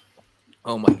guys.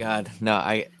 Oh my God,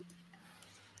 no,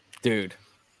 dude,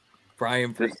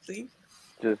 Brian Just, Priestley.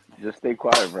 just stay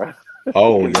quiet, bro.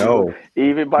 Oh, 'Cause yo.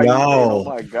 even by you saying, "Oh Yo.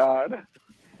 my God,"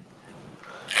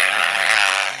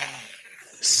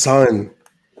 Son.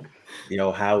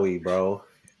 Yo, Howie, bro.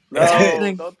 It's no,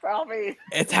 happening. don't tell me.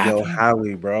 It's Yo, happening.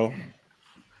 Howie, bro.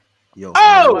 Yo,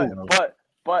 Oh! Howie, bro.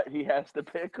 But he has to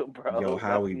pick him, bro. Yo, That's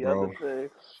Howie, the bro. other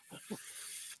thing.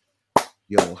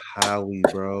 Yo, Howie,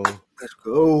 bro. Let's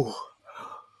go.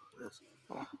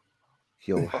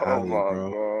 Yo, Oh Howie, my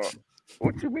bro. God.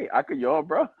 What you mean? I could yawn,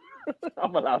 bro.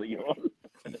 I'm allowed to yawn.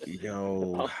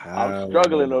 Yo, I'm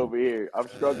struggling Howie. over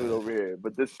here.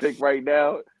 But this pick right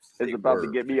now is Say about to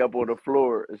word. get me up on the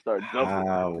floor and start jumping.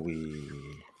 Howie.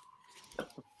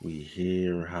 We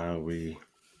here, Howie.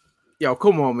 Yo,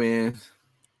 come on, man.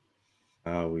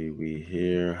 Howie, we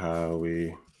here,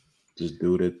 Howie. Just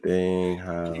do the thing, Can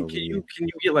Howie. you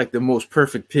get like the most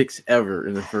perfect picks ever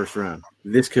in the first round?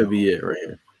 This could be it right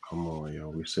here. Come on, yo.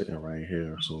 We're sitting right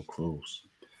here, so close.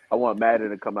 I want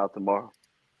Madden to come out tomorrow.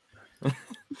 From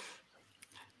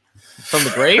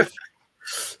the grave?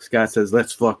 Scott says,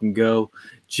 "Let's fucking go."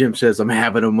 Jim says, "I'm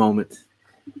having a moment."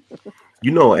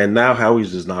 You know, and now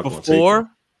Howie's just not going to take Before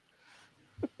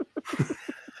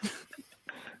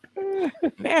and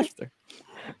after.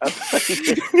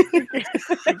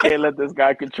 You can't let this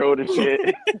guy control the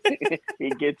shit. He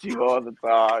gets you all the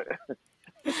time.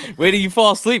 Wait till you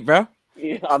fall asleep, bro.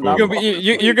 Yeah, I'm You're not. gonna be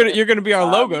you're gonna be our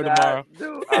logo tomorrow.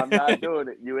 Dude, I'm not doing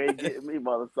it. You ain't getting me,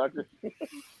 motherfucker.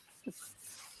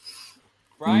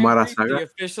 Brian Marasaga? Priestley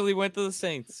officially went to the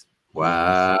Saints.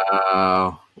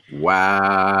 Wow.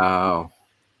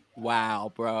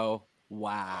 Wow, bro.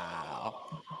 Wow.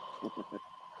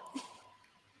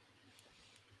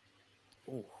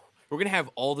 Ooh. We're gonna have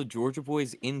all the Georgia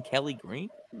boys in Kelly Green.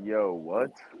 Yo,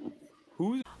 what?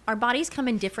 Who's Our bodies come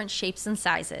in different shapes and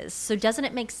sizes, so doesn't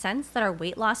it make sense that our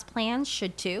weight loss plans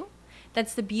should too?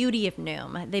 That's the beauty of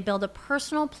Noom. They build a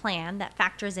personal plan that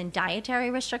factors in dietary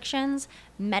restrictions,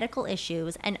 medical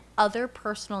issues, and other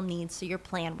personal needs so your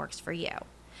plan works for you.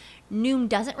 Noom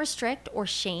doesn't restrict or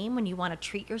shame when you want to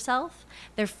treat yourself.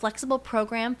 Their flexible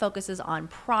program focuses on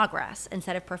progress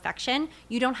instead of perfection.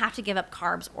 You don't have to give up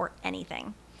carbs or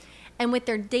anything. And with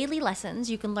their daily lessons,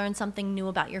 you can learn something new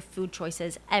about your food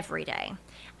choices every day.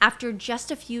 After just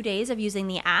a few days of using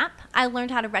the app, I learned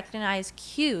how to recognize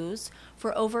cues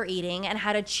for overeating and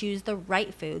how to choose the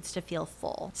right foods to feel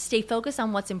full. Stay focused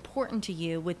on what's important to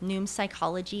you with Noom's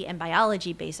psychology and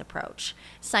biology-based approach.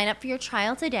 Sign up for your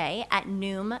trial today at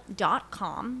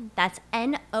Noom.com. That's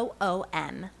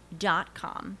Noom.com.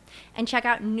 And check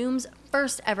out Noom's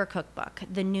first ever cookbook,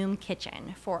 The Noom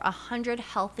Kitchen, for 100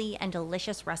 healthy and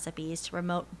delicious recipes to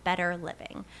promote better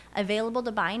living. Available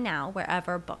to buy now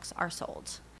wherever books are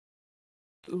sold.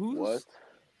 What?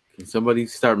 Can somebody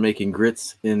start making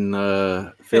grits in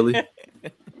Philly?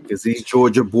 Because these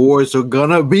Georgia boys are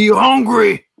gonna be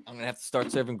hungry. I'm gonna have to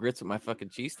start serving grits with my fucking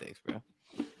cheesesteaks, bro.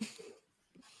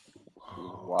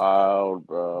 Wow,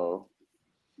 bro.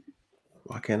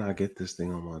 Why can't I get this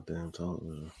thing on my damn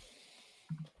television?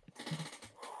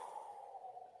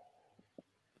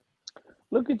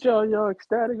 Look at y'all. Y'all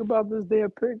ecstatic about this damn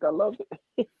pick. I love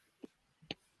it.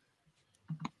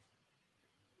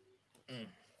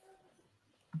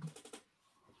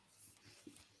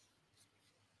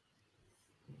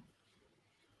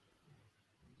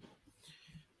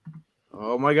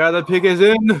 Oh my God, that pick is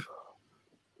in.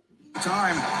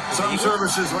 Time. Some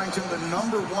services ranked him the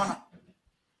 #1.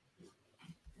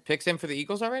 Picks in for the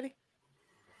Eagles already?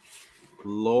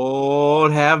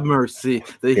 Lord have mercy.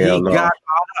 The Hell Heat no. got out.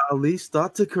 At least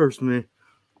start to curse me.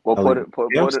 Well, I put like- it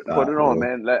put Gail it put stop, it on, bro.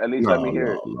 man. At least let me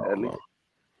hear it. At least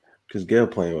Because Gail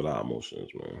playing with our emotions,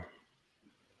 man.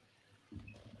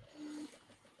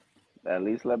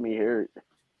 let me hear it.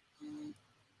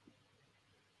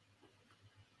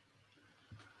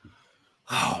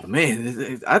 Oh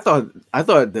man, I thought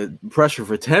the pressure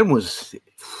for 10 was.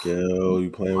 Gail, you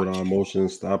playing with our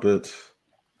emotions. Stop it.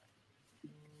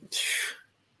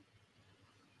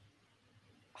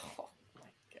 Oh my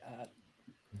God.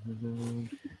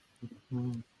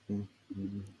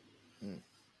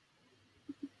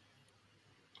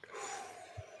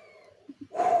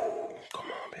 Come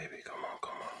on, baby. Come on.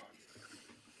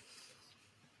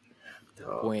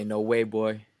 Boy, ain't no way,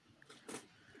 boy.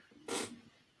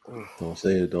 Don't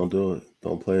say it. Don't do it.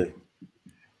 Don't play.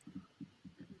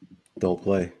 Don't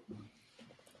play.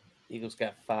 Eagles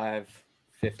got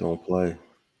 5:50 Don't play.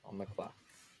 on the clock.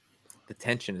 The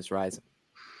tension is rising.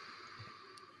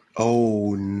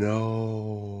 Oh,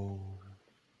 no.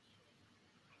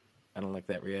 don't like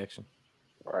that reaction.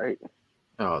 Right.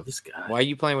 Oh, this guy. Why are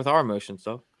you playing with our emotions,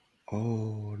 though?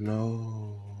 Oh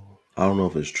no. I don't know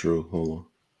if it's true. Hold on.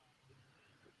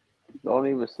 Don't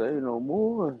even say no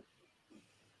more.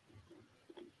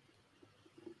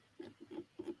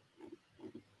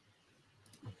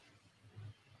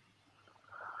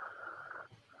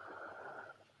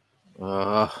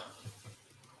 I'm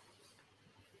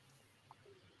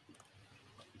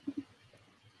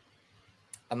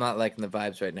not liking the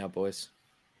vibes right now, boys.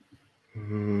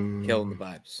 Killing the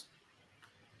vibes.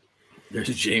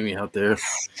 There's Jamie out there.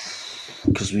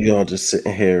 Because we all just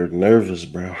sitting here nervous,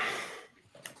 bro.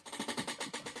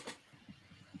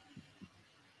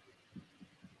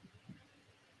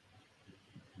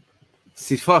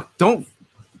 See, fuck, don't.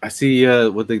 I see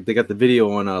what they got the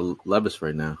video on Levis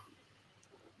right now.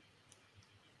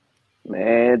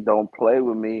 Man, don't play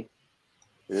with me.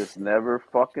 This never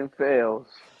fucking fails.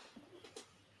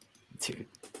 Dude.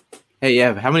 Hey,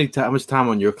 yeah, how much time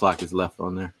on your clock is left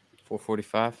on there?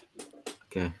 4:45.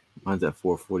 Okay, mine's at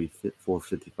 4:40,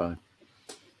 4:55.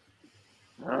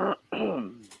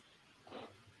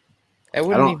 It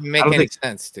wouldn't even make any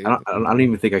sense, dude. I don't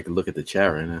even think I could look at the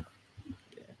chat right now.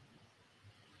 Yeah.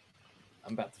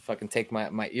 I'm about to fucking take my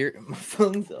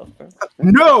phones off, bro.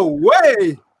 No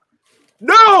way!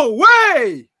 No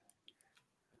way!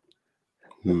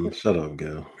 Shut up,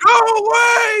 Gil. No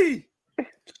way!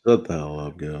 Shut the hell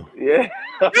up, Gil. Yeah.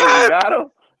 Yes! We got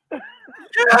him.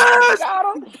 Yes!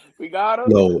 We got him.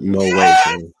 No way,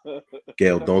 son.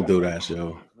 Gail, don't do that,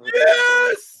 yo.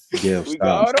 Yes! Gail, We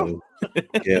stop, got him.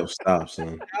 son. Gail, stop,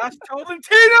 son. Gosh,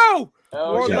 Tolentino!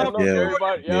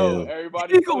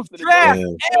 Everybody. Eagles draft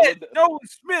Yeah. Ed Nolan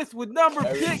Smith with number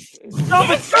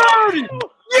 30.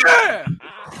 Yeah!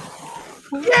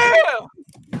 Yeah!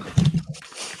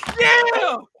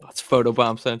 Yeah! That's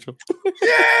Photobomb Central.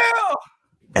 Yeah!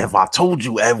 If I told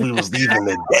you we was leaving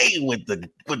today with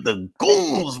the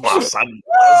goons, my son.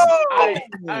 I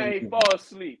ain't fall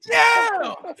asleep.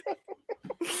 Yeah!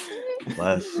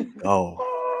 Let's go.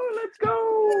 Oh, let's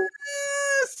go.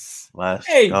 Yes! Let's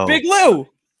Hey, go. Big Lou.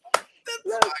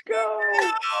 Let's go.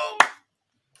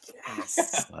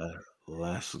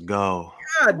 Let's go.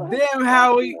 God damn,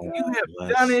 Howie, you have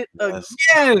done it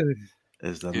again.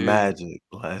 It's the magic.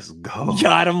 Let's go.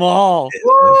 Got them all.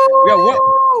 Woo! Yeah, what?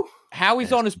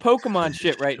 Howie's on his Pokemon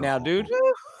shit right now, dude.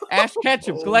 Ash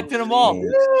Ketchum collecting them all.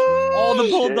 All the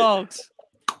Bulldogs.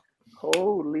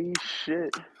 Holy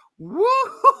shit. Woo!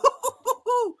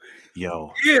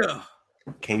 Yo. Yeah.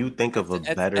 Can you think of a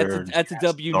better that's a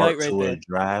W start night right to there. a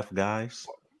draft, guys?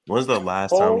 When's the last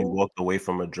time you walked away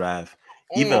from a draft?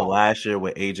 Even last year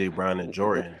with AJ Brown and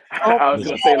Jordan. I was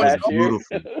gonna say last year.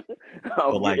 Beautiful.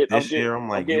 But like this year, I'm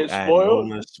like, you add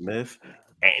Nolan Smith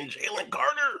and Jalen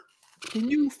Carter.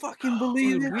 Can you fucking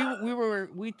believe Dude,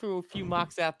 it? we threw a few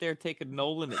mocks out there taking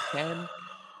Nolan at 10.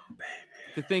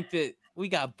 To think that we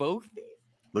got both.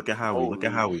 Look at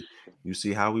Howie. You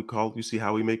see how we call? You see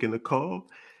how we making the call?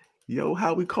 Yo,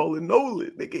 how we calling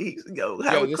Nolan? Nigga,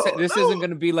 This isn't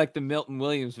gonna be like the Milton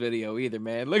Williams video either,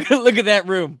 man. Look at that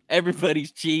room.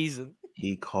 Everybody's cheesing.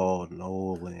 He called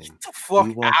Nolan. Get the fuck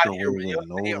He walked out of here, away with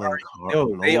man.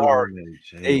 Nolan. They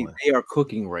are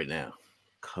cooking right now.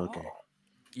 Cooking.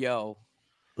 Yo.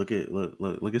 Look at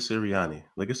Sirianni.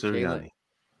 Look at Sirianni. Jalen.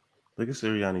 Look at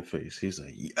Sirianni's face. He's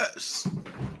like, yes.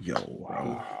 Yo.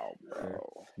 Wow,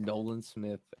 bro. Nolan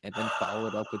Smith, and then follow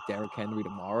it up with Derrick Henry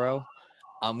tomorrow.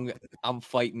 I'm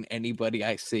fighting anybody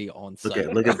I see on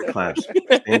site. Look at the claps.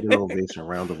 Standing ovation,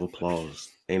 round of applause.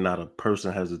 Ain't not a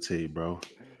person hesitate, bro.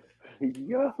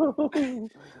 Yo.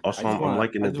 Also, I'm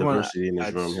liking the diversity in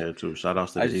this room here too. Shout out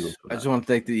to the Eagles. I just want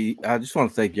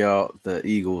to thank y'all, the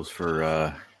Eagles,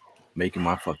 for making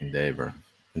my fucking day, bro.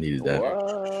 I needed that.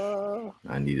 Wow.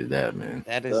 I needed that, man.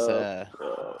 That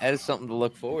is something to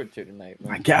look forward to tonight,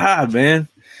 man. My God, man.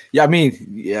 Yeah, I mean,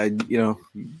 yeah, you know,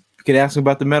 you could ask him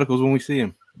about the medicals when we see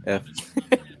him. F.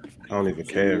 I don't even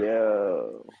care. Yeah.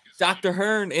 Dr.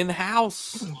 Hearn in the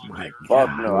house. Oh my Fuck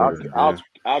God. no.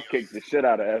 I'll kick the shit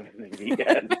out of everything he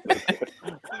has.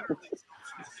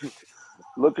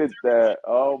 Look at that.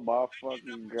 Oh my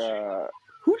fucking God.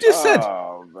 Who just said?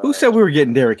 Who said we were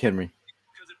getting Derrick Henry?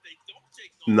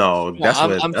 No, that's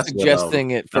I'm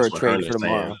suggesting it for a trade Ernest for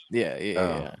tomorrow. saying.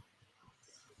 Yeah.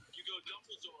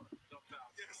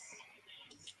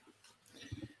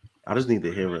 I just need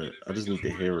to hear it.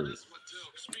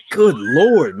 Good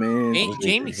Lord, man.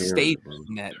 Jamie stayed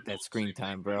in that screen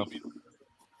time, bro.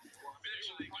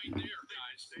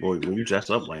 Boy, when you dress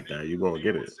up like that, you're gonna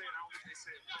get it.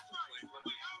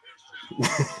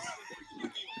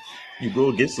 You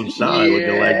go get some shine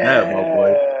looking like that, my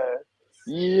boy.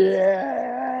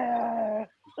 Yeah.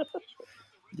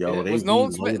 Yo, they was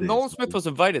Nolan Smith. reloaded. Nolan Smith was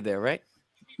invited there, right?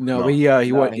 No, No. but he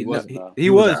No, was. he wasn't. He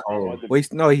was was. at home.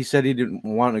 No, he said he didn't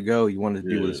want to go. He wanted to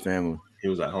be with his family. He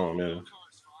was at home. Yeah.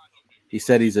 He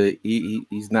said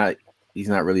he's not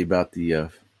really about the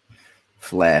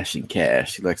flash and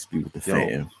cash. He likes to be with the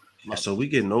fam. So we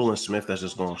get Nolan Smith that's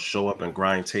just gonna show up and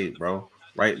grind tape, bro.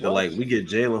 Right? We get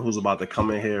Jalen who's about to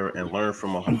come in here and learn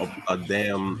from a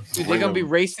damn. Dude, they're gonna be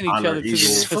racing each other to the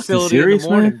Fucking facility serious, in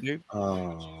the morning,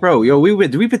 man? dude. Bro, yo, we've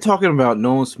been talking about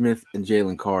Nolan Smith and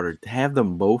Jalen Carter. To have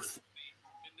them both,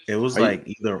 it was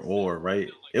either or, right?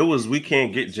 It was we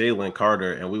can't get Jalen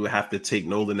Carter, and we would have to take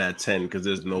Nolan at 10 because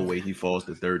there's no way he falls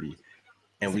to 30.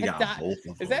 And we got both of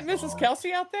them. Is that Mrs.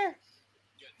 Kelsey out there?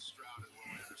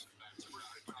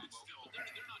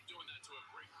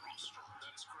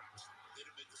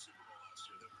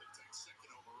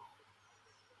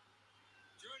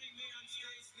 Joining me on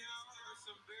stage now are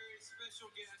some very special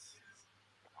guests,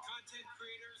 content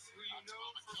creators who you know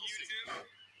from YouTube,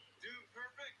 Dude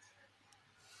Perfect,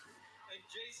 and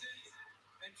Jason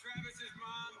and Travis's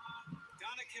mom,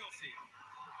 Donna Kelsey.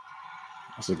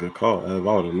 That's a good call. I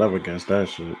would have never guessed that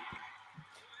shit.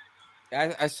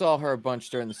 I saw her a bunch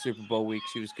during the Super Bowl week.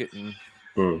 She was getting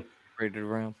rated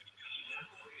around.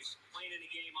 Playing in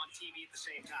a game on TV at the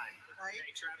same time. Right.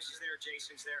 Okay, Travis is there,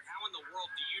 Jason's there. How in the world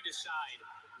do you decide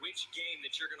which game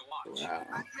that you're going to watch? Man,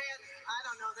 I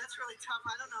don't know. That's really tough.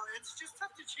 I don't know. It's just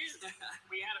tough to choose.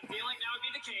 We had a feeling that would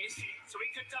be the case, so we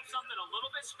cooked up something a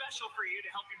little bit special for you to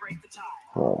help you break the tie.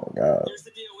 Oh my God. Here's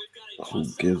the deal. We've got a Who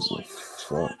gives a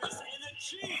fuck? Travis and the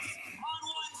Chiefs on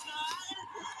one side,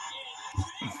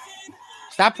 and Jason.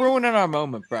 Stop ruining our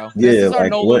moment, bro. Yeah, this is our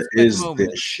like Nolan what Smith is moment.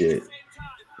 this shit?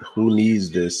 Who needs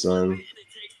this, son?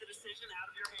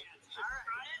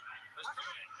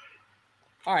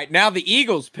 All right, now the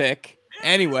Eagles pick.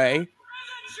 Anyway,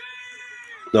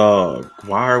 Dog,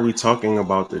 why are we talking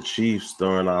about the Chiefs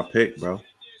during our pick, bro?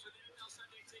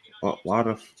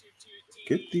 Why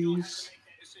get these?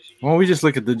 why don't we just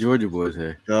look at the Georgia boys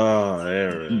here? Oh,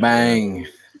 there it is. Bang,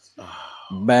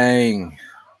 bang,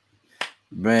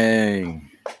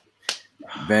 bang,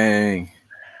 bang.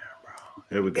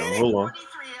 Here we go. Hold on.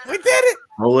 We did it.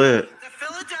 Hold it. The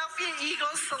Philadelphia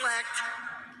Eagles select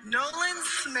Nolan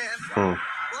Smith,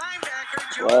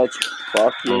 linebacker. Let's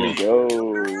fucking go.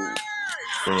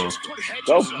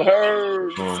 Go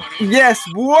Birds. Yes,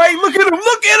 boy. Look at him.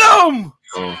 Look at him.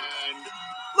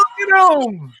 Look at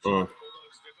him.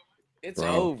 it's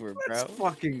over, bro. Let's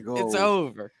fucking go. It's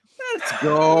over. Let's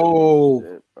go.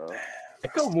 Shit, bro.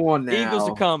 Come on now. The Eagles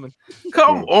are coming.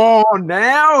 Come on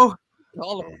now.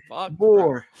 All the fuck,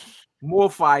 More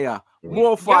fire.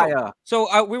 More fire.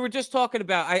 So we were just talking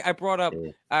about. I brought up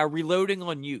reloading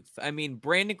on youth. I mean,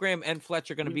 Brandon Graham and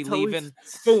Fletcher are going to be leaving.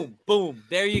 Boom, boom.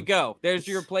 There you go. There's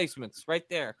your replacements right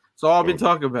there. That's all I've been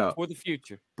talking about. For the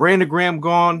future. Brandon Graham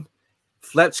gone.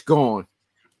 Fletch gone.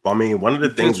 I mean, one of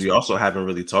the things we also haven't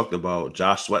really talked about,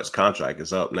 Josh Sweat's contract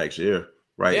is up next year,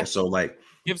 right? Yeah. And so, like,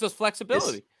 gives us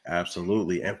flexibility.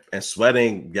 Absolutely. And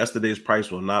Sweating, yesterday's price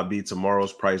will not be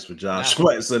tomorrow's price for Josh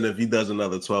Sweatson if he does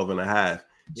another 12 and a half.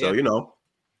 So,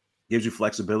 gives you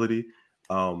flexibility.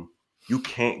 You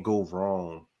can't go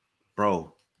wrong,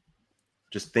 bro.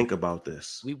 Just think about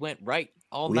this. We went right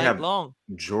all night long.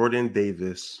 Jordan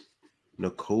Davis,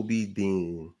 Nakobe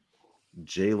Dean,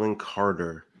 Jalen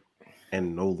Carter,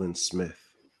 and Nolan Smith.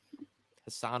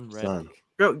 Hassan Reddick.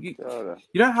 Bro, you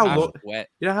know how wet.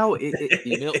 You know how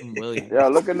Milton Williams. Yo,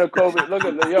 look at Nakobe. Look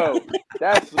at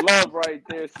that's love right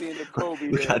there. Seeing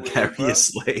Nakobe. We got Darius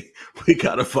Slay. We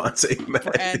got Avonte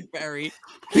Madden. Bradbury.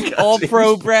 All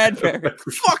pro Bradbury.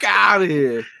 Fuck out of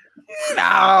here.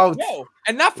 No. Yo,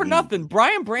 and not for nothing,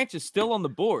 Brian Branch is still on the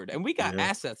board, and we got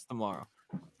assets tomorrow.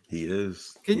 He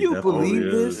is. Can you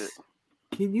believe this?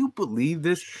 Can you believe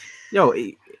this? Yo,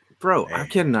 bro, I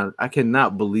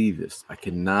cannot believe this. I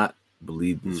cannot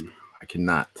believe this. I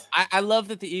cannot. I love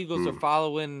that the Eagles are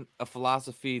following a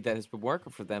philosophy that has been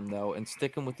working for them, though, and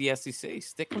sticking with the SEC,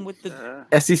 sticking with the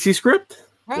SEC script.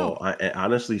 Well,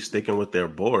 honestly, sticking with their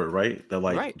board, right? They're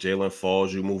like, Jalen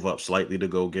falls, you move up slightly to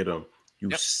go get him. You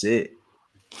sit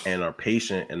and are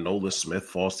patient, and Nolan Smith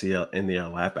falls to you in their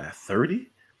lap at 30.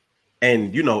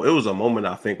 And, it was a moment,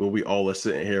 I think, where we all are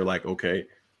sitting here like, okay,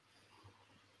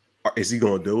 is he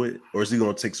going to do it? Or is he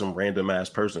going to take some random ass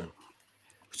person?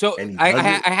 So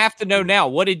I have to know now,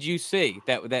 what did you see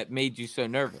that made you so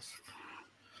nervous?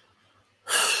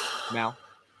 Mal?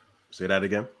 Say that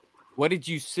again. What did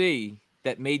you see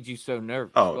that made you so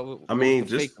nervous? I mean,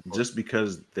 just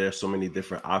because there's so many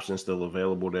different options still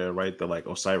available there, right? That like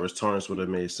Osiris Torrance would have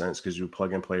made sense because you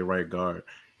plug and play right guard.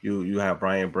 You have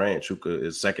Brian Branch who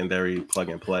is secondary plug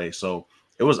and play. So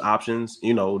it was options.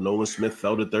 You know, Nolan Smith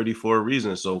fell to 30 for a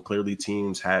reason. So clearly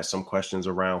teams had some questions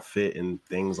around fit and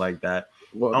things like that.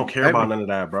 Well, I don't care about none of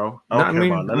that, bro. I no, don't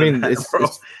care about none of that, bro.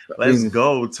 Let's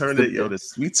go. Turn it, yo.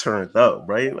 We turned up,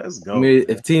 right? Let's go. I mean,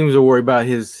 if teams are worried about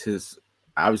his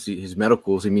obviously his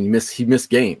medicals, I mean, he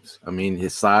missed games. I mean,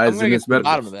 his size. I'm gonna get to the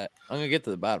bottom of that. I'm gonna get to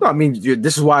the bottom. No, I mean,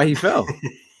 this is why he fell.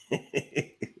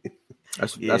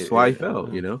 That's why he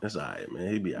fell. You know, that's all right,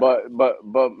 man. He'd be all right.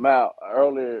 But Mal,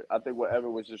 earlier I think what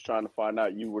Evan was just trying to find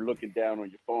out, you were looking down on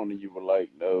your phone and you were like,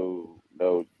 no.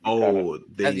 Oh,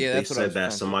 they said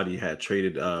that somebody had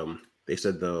traded. They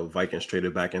said the Vikings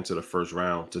traded back into the first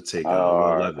round to take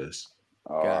Will Levis.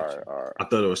 All right. I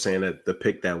thought it was saying that the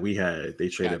pick that we had, they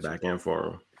traded back in for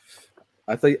him.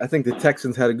 I think the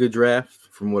Texans had a good draft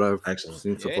from what I've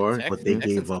seen so far. But they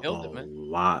gave up a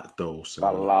lot, though, son.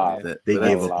 A lot. They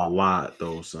gave up a lot,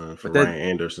 though, son, for Ryan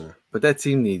Anderson. But that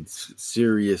team needs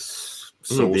serious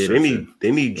soul.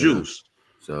 They need juice.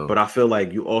 So, but I feel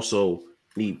like you also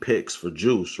need picks for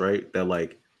juice, right? That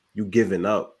like you giving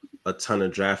up a ton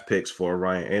of draft picks for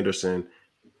Ryan Anderson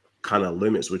kind of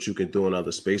limits what you can do in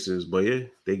other spaces. But yeah,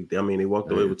 they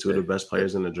walked away with two of the best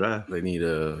players in the draft. They need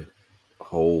a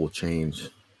whole change.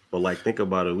 But like, think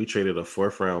about it. We traded a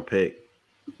 4th round pick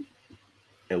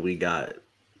and we got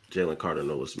Jalen Carter,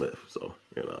 Nolan Smith. So,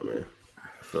 you know what I mean?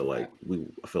 I feel like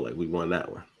we won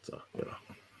that one. So, you know.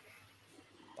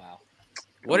 Wow.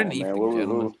 What an evening,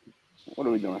 gentlemen. What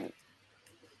are we doing here?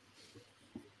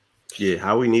 Yeah,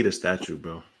 how we need a statue,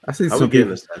 bro. I see some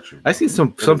people. I see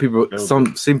some people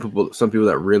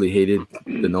that really hated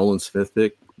the Nolan Smith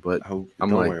pick, but I'm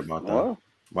don't like, worry about that.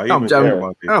 Why you I'm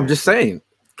just saying.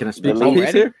 Can I speak on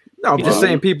piece here? No, I'm just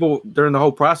saying people during the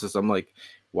whole process. I'm like,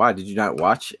 why did you not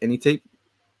watch any tape?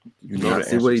 You know the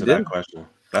answer to that question.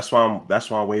 That's why I'm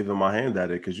waving my hand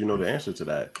at it because you know the answer to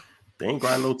that. They ain't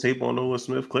got no tape on Nolan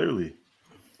Smith clearly.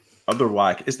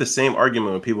 Otherwise, it's the same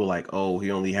argument when people are like, oh, he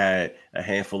only had a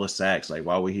handful of sacks. Like,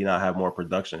 why would he not have more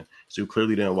production? So you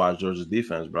clearly didn't watch Georgia's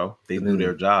defense, bro. They do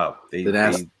their job. They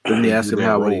ask him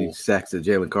how many sacks that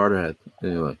Jalen Carter had.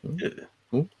 And you're like,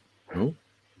 who?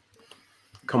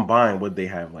 Combined, would they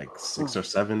have like 6 or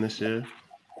 7 this year?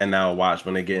 And now watch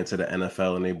when they get into the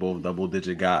NFL and they both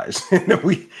double-digit guys.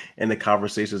 and the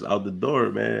conversation's out the door,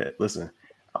 man. Listen,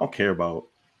 I don't care about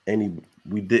any.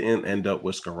 We didn't end up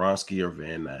with Skoronski or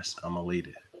Van Ness. I'm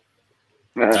elated.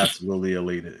 Absolutely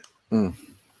elated.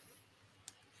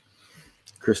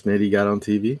 Chris Nady got on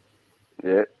TV.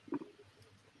 Yeah.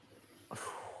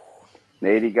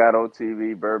 Nady got on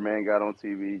TV. Birdman got on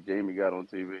TV. Jamie got on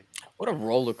TV. What a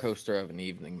roller coaster of an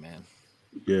evening, man.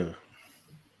 Yeah.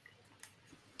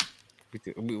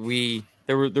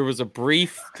 There was a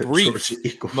brief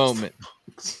moment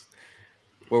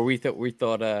where we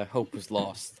thought hope was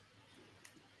lost.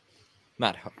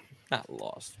 Not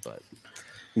lost, but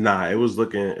nah, it was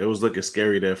looking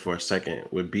scary there for a second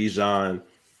with Bijan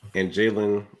and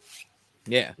Jalen.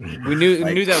 Yeah, we knew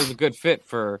that was a good fit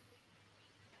for,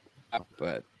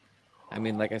 but I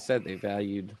mean, like I said, they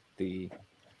valued the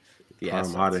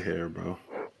I'm out of here, bro.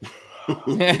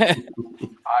 I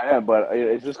am, but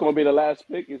is this going to be the last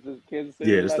pick? Is this Kansas City?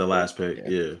 Yeah, it's the last pick.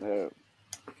 Yeah.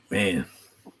 Man,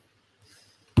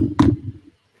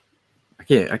 I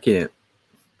can't.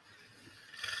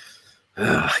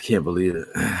 I can't believe it.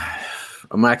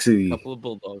 I'm actually a couple of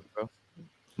Bulldogs, bro.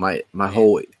 My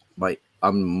whole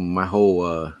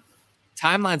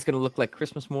timeline's gonna look like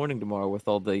Christmas morning tomorrow with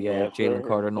all the Jalen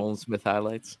Carter, Nolan Smith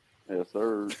highlights. Yes,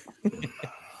 sir.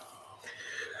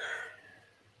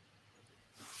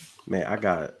 Man, I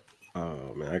got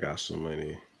so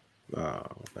many. Oh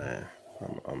man,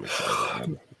 I'm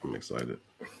excited. I'm excited.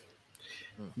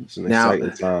 It's an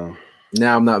exciting time.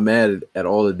 Now I'm not mad at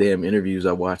all the damn interviews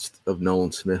I watched of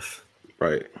Nolan Smith.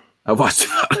 Right. I watched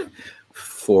about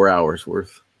 4 hours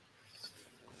worth.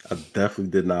 I definitely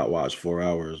did not watch 4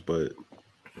 hours, but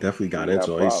definitely got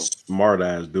into it. He's a smart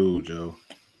ass dude, Joe.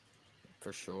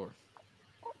 For sure.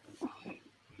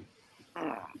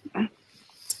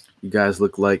 You guys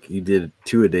look like you did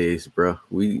 2-a-days, bro.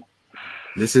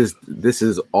 This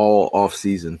is all off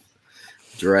season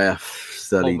draft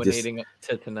study, culminating just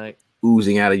to tonight,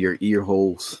 oozing out of your ear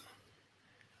holes.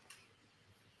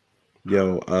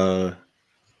 Yo,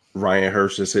 Ryan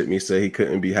Hirsch just hit me, say he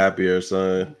couldn't be happier,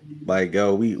 son. Like,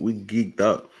 yo, we geeked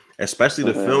up,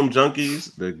 especially the film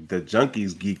junkies. The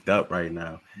junkies geeked up right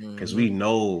now because we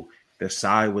know the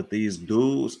side with these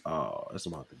dudes. Oh, it's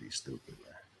about to be stupid,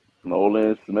 man.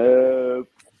 Nolan Smith.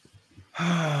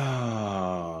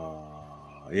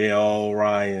 Yeah, old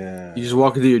Ryan. You just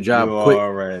walk into your job, quit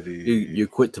already. You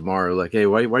quit tomorrow. Like, hey,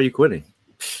 why are you quitting?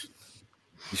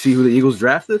 You see who the Eagles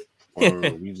drafted? Or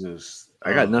we just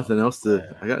I got nothing else to.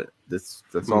 Man. I got that's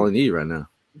all I need right now.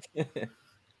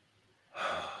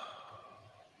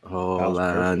 All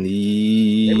I They're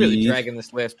need. really dragging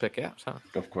this last pick out, huh?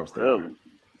 Of course, they Really?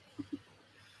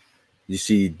 You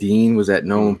see, Dean was at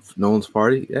Nolan's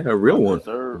party. Yeah, a real one.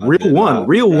 Sir. Real one.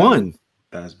 Real one.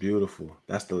 That's beautiful.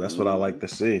 That's what I like to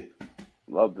see.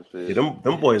 Love to see it.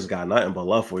 Them boys got nothing but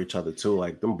love for each other too.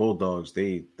 Like them Bulldogs,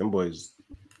 they locked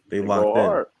go in.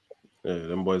 hard. Yeah,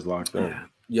 them boys locked in.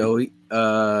 Yo,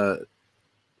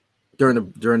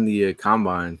 during the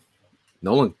combine,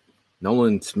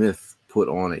 Nolan Smith put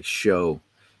on a show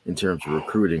in terms of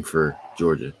recruiting for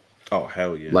Georgia. Oh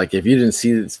hell yeah! Like if you didn't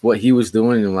see what he was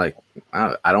doing, and like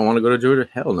I don't want to go to Georgia.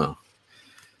 Hell no.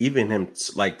 Even him,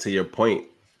 like to your point,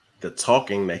 the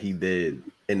talking that he did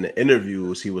in the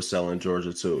interviews, he was selling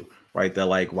Georgia too. Right? They're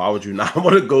like, why would you not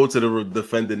want to go to the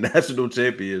defending national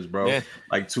champions, bro? Yeah.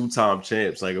 Like 2-time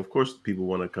champs. Like, of course, people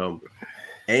want to come.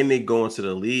 And they go into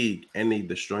the league and they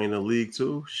destroying the league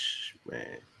too. Man,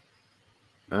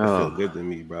 it feel good to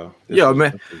me, bro.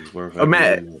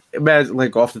 Imagine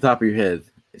like off the top of your head,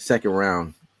 second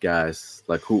round guys.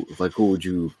 Like who would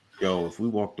you? Yo, if we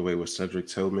walked away with Cedric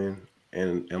Tillman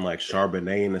and like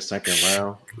Charbonnet in the second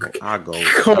round, like, I go.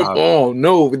 Come on,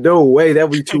 no way. That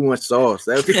would be too much sauce.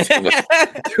 That would be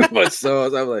too much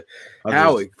sauce. I'm like,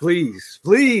 Howie,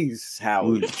 please,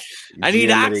 Howie. I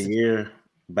need of the year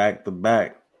back to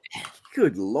back.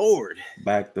 Good Lord,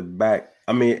 back to back.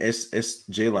 I mean, it's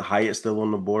Jalen Hyatt still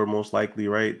on the board, most likely,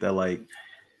 right? That like,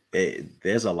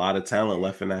 there's a lot of talent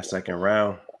left in that second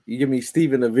round. You give me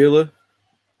Steven Avila.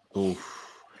 Oof.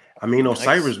 I mean,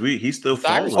 Osiris, he's still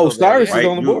falling. Osiris right? is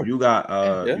on the board. You got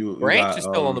Branch is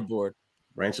still on the board.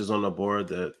 Branch is on the board.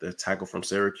 The tackle from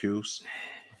Syracuse.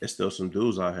 There's still some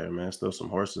dudes out here, man. Still some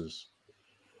horses.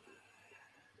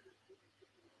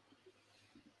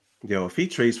 Yo, if he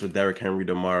trades for Derrick Henry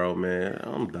tomorrow, man,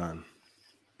 I'm done.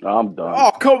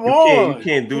 Oh, come on. You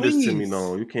can't do this to me,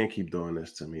 no. You can't keep doing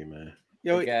this to me, man.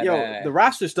 Yo, the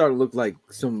roster starting to look like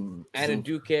some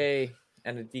Anaduke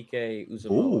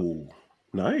Uzumola. Ooh,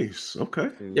 nice.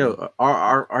 Okay. Yo,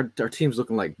 our team's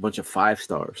looking like a bunch of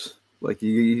 5-stars. Like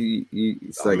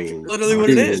it's like literally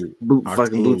what it is.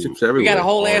 Fucking blue chips everywhere. We got a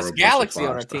whole ass galaxy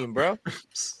on our team, bro.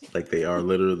 Like they are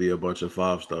literally a bunch of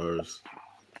 5-stars.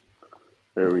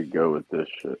 There we go with this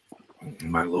shit.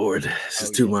 My Lord, this is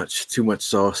too much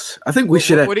sauce. I think we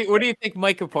should have. What do you think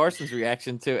Micah Parsons'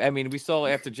 reaction to? I mean, we saw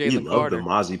after Jalen Carter. He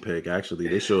loved the Mozzie pick, actually.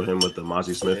 They showed him with the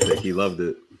Mozzie Smith pick. He loved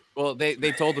it. Well,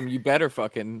 they told him you better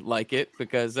fucking like it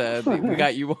because we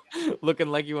got you looking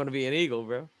like you want to be an Eagle,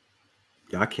 bro.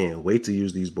 I can't wait to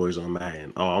use these boys on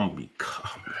Madden. Oh, I'm gonna be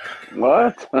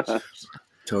what?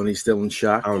 Tony's still in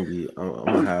shock. I'm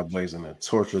gonna have boys in a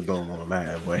torture dome on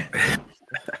Madden, boy.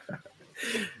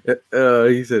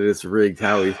 He said it's rigged.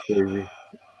 Howie's crazy.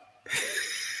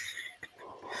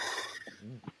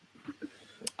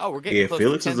 Oh, we're getting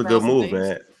Felix is a good move,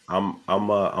 man.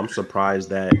 I'm surprised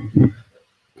that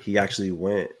he actually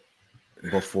went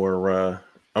before.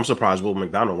 I'm surprised Will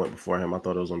McDonald went before him. I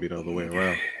thought it was gonna be the other way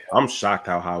around. I'm shocked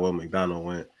how high Will McDonald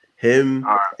went. Him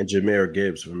and Jahmyr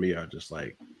Gibbs for me are just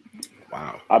like,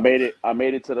 wow. I made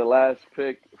it to the last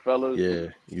pick, fellas. Yeah,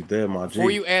 you did, my G.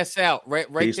 Before you ass out, write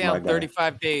Peace, down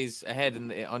 35 days ahead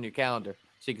on your calendar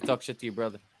so you can talk shit to your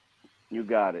brother. You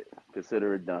got it.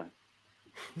 Consider it done.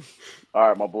 All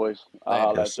right, my boys.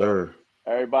 Yes, sir.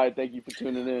 Everybody, thank you for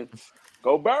tuning in.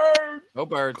 Go Birds! Go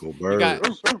Birds! Go You got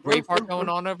Birds. Braveheart going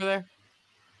on over there?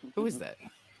 Who is that?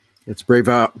 It's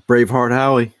Braveheart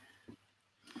Howie.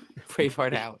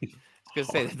 Braveheart Howie. I was gonna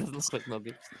say that doesn't look like Mel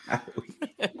Gibson.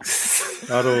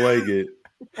 I don't like it.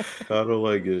 I don't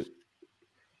like it.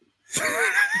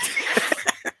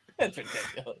 That's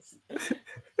ridiculous.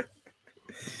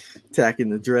 Attacking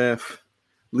the draft,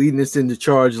 leading us into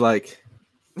charge like.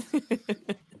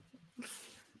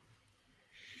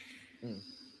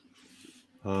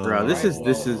 Bro, this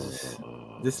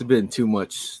has been too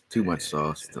much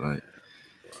sauce tonight.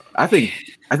 I think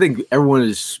everyone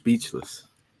is speechless.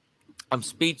 I'm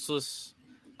speechless.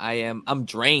 I'm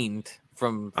drained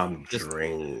from. I'm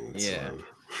drained. Yeah. Son.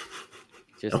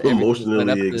 Just I'm emotionally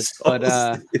but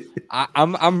exhausted.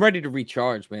 I'm ready to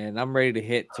recharge, man. I'm ready to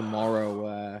hit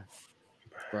tomorrow,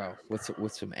 bro.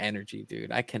 With some energy,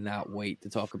 dude. I cannot wait to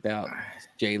talk about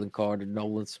Jalen Carter,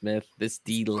 Nolan Smith, this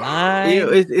D line. You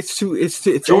know, it's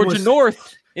Georgia almost,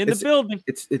 North in the building.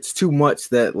 It's too much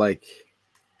that like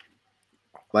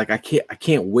I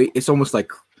can't wait. It's almost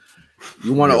like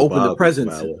you want to open the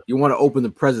presents. You want to open the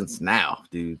presents now,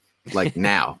 dude. Like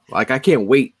now. Like I can't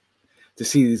wait to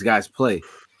see these guys play.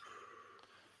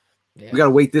 Yeah. We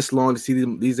gotta wait this long to see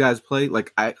these guys play.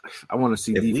 Like I want to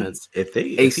see defense. If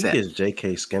he gets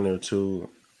J.K. Skinner too,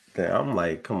 then I'm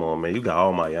like, come on, man. You got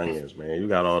all my youngins, man. You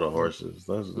got all the horses.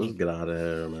 Let's get out of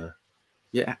here, man.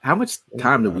 Yeah. How much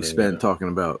time did we spend talking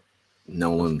about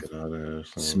Nolan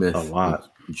Smith? A lot.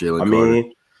 Jalen I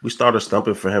mean, we started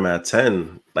stumping for him at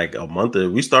 10, like a month ago.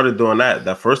 We started doing that.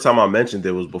 That first time I mentioned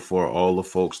it was before all the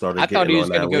folks started I getting thought he was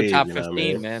on going that to go wave. top You know 15, what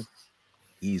I mean? man.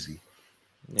 Easy.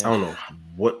 Yeah. I don't know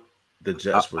what the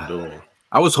Jets were doing.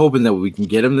 I was hoping that we can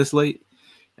get him this late,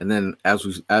 and then as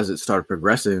it started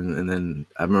progressing, and then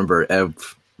I remember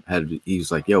Ev he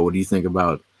was like, "Yo, what do you think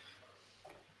about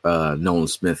Nolan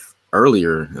Smith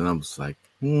earlier?" And I was like,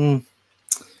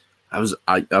 I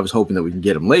was hoping that we can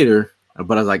get him later,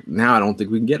 but I was like, now I don't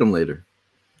think we can get him later.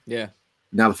 Yeah.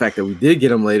 Now the fact that we did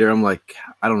get him later, I'm like,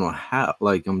 I don't know how.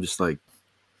 Like, I'm just like,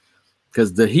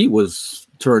 because the heat was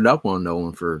turned up on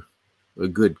Nolan for a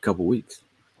good couple weeks.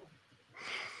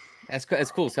 That's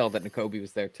cool as hell that N'Kobe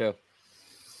was there too.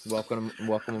 Welcome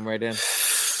him right in.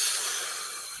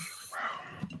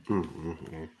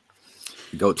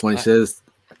 Goat 20 says,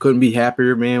 couldn't be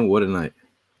happier, man. What a night.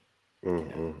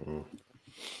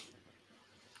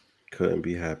 Couldn't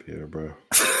be happier, bro.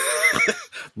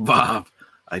 Bob,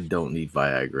 I don't need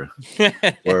Viagra.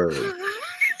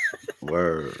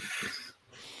 Word.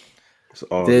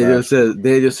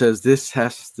 Daniel says this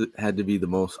had to be the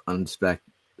most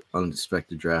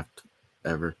unexpected draft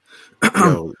ever.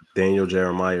 Yo, Daniel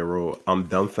Jeremiah wrote, I'm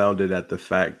dumbfounded at the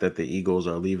fact that the Eagles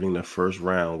are leaving the first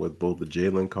round with both the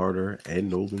Jalen Carter and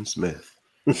Nolan Smith.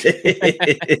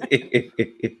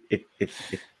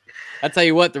 I'll tell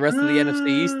you what, the rest of the NFC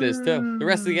East is too. The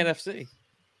rest of the NFC.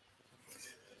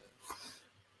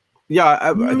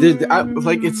 Yeah,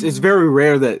 like it's very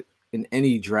rare that in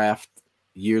any draft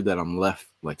year that I'm left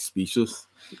like speechless.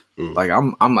 Like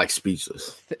I'm like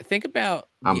speechless. Think about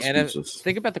speechless.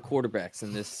 Think about the quarterbacks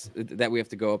in this that we have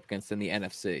to go up against in the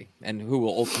NFC, and who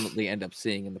will ultimately end up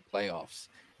seeing in the playoffs.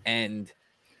 And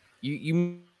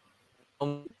you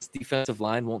defensive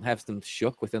line won't have them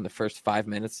shook within the first 5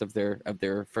 minutes of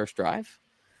their first drive.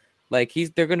 Like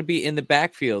they're going to be in the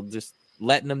backfield, just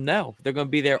letting them know they're going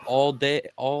to be there all day,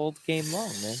 all game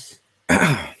long,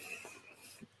 man.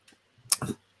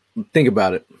 Think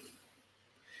about it.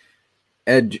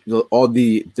 Ed, all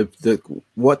the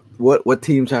what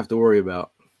teams have to worry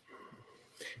about?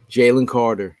 Jalen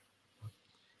Carter,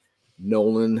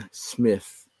 Nolan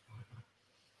Smith,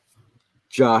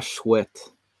 Josh Sweat.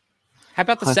 How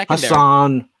about the secondary?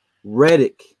 Hassan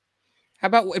Reddick. How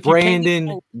about if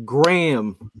Brandon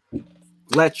Graham,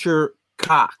 Fletcher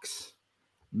Cox,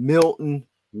 Milton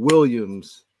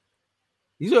Williams.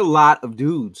 These are a lot of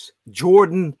dudes.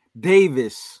 Jordan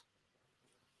Davis.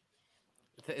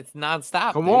 It's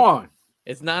nonstop. Come on.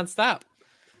 It's nonstop.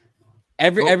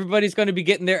 Everybody's going to be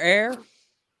getting their air.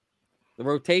 The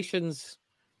rotation's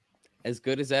as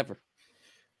good as ever.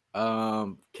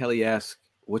 Kelly asked,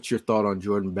 what's your thought on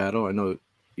Jordan Battle? I know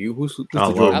you. Who's I the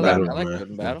love Jordan I like Battle?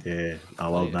 Jordan Battle. Yeah, I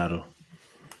love Battle.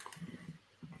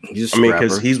 He's a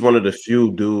because scrapper. he's one of the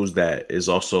few dudes that is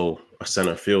also a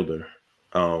center fielder.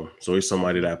 So he's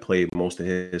somebody that played most of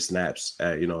his snaps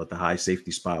at the high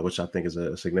safety spot, which I think is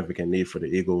a significant need for the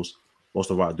Eagles.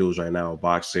 Most of our dudes right now are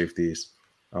box safeties.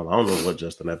 I don't know what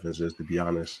Justin Evans is, to be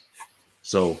honest.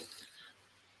 So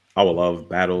I would love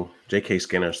Battle. J.K.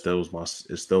 Skinner is still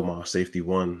my safety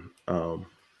one. Bro,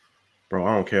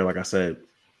 I don't care. Like I said,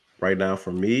 right now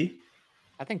for me,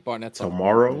 I think Barnett's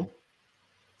tomorrow,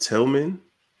 Tillman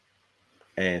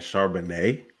and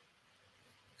Charbonnet,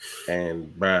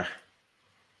 and bruh.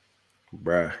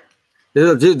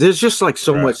 There's just like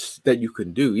so much that you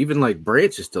can do. Even like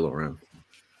Branch is still around.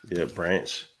 Yeah,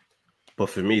 Branch. But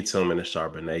for me, Tillman and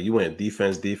Charbonnet, you went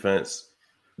defense,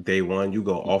 day one. You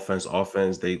go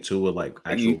offense, day two with like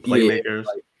actual playmakers.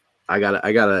 Like, I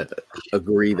gotta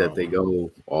agree that they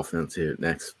go offense here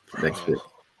next pick.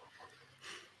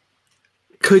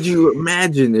 Could you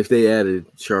imagine if they added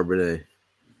Charbonnet?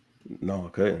 No, I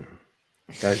couldn't.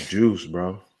 That's juice,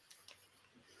 bro.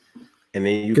 And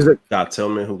then you got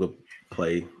Tillman who could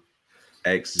play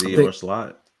XZ or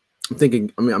slot. I'm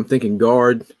thinking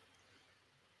guard.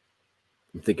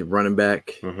 I'm thinking running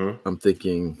back. Mm-hmm. I'm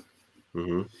thinking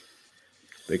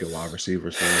Thinking wide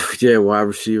receiver. Yeah, wide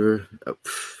receiver.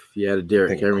 Yeah, the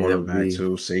Derrick Henry, that would be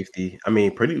too. Safety. I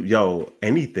mean,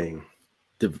 anything.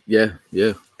 Yeah.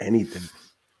 Anything.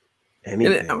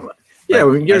 Yeah,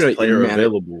 like, you're player not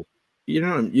available. You're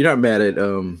not mad at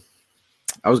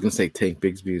I was gonna say Tank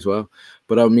Bigsby as well,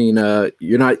 but I mean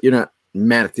you're not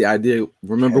mad at the idea.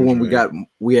 Remember when we got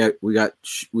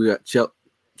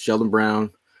Sheldon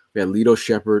Brown, we had Lito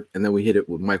Shepherd, and then we hit it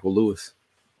with Michael Lewis.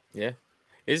 Yeah.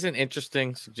 Is an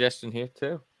interesting suggestion here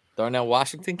too. Darnell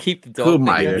Washington, keep the Oh dog thing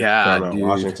my in. Yeah, god, Darnell dude!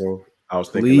 Washington. I was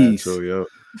thinking that Please, too. Yep.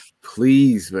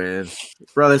 please, man,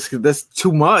 bro, that's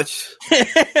too much.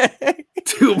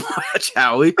 Too much,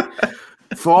 Howie.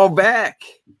 Fall back.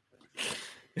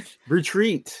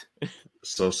 Retreat.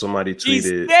 So somebody He's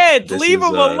tweeted, dead. "This Leave is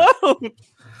him alone.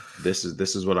 this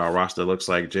is what our roster looks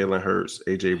like: Jalen Hurts,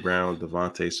 AJ Brown,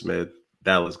 Devontae Smith,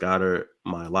 Dallas Goddard,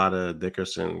 Mylata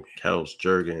Dickerson, Kels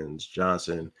Jurgens,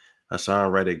 Johnson,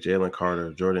 Hassan Reddick, Jalen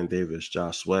Carter, Jordan Davis,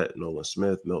 Josh Sweat, Nolan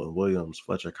Smith, Milton Williams,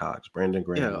 Fletcher Cox, Brandon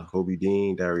Graham, Yeah. Kobe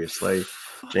Dean, Darius Slay,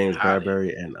 James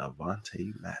Bradbury, and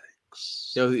Avonte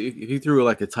Maddox." Yo, if you threw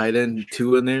like a tight end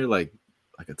 2 in there, like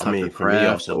a Tucker I mean, for me,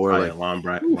 Craft also or probably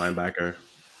like a linebacker.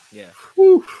 Yeah.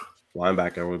 whew.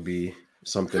 Linebacker would be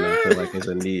something I feel like is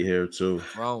a need here too.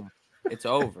 Rome. It's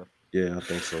over. Yeah, I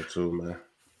think so too, man.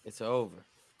 It's over.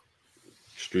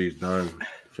 Streets done,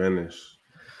 finish,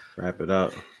 wrap it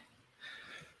up.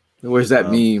 Where's that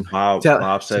meme?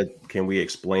 Bob said, "Can we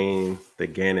explain the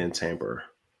Gannon tamper?"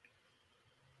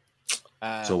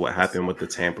 So what happened with the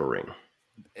tampering?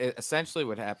 Essentially,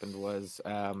 what happened was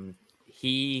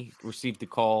he received a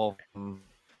call from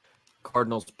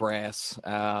Cardinals brass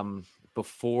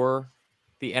before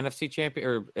the NFC champion,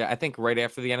 or I think right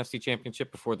after the NFC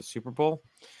championship, before the Super Bowl,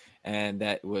 and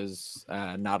that was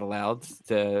not allowed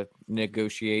to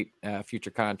negotiate future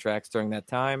contracts during that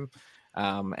time.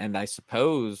 And I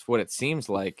suppose what it seems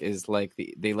like is like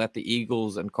they let the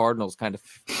Eagles and Cardinals kind of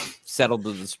settle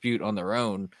the dispute on their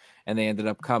own, and they ended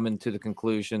up coming to the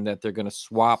conclusion that they're going to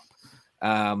swap.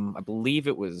 I believe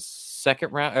it was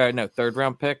third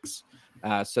round picks.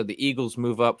 So the Eagles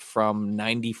move up from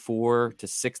 94 to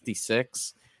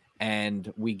 66,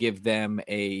 and we give them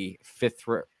a fifth.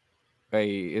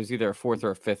 It was either a fourth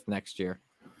or a fifth next year.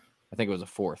 I think it was a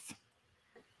fourth.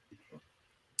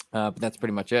 But that's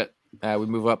pretty much it. We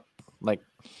move up like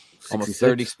 66? almost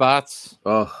 30 spots.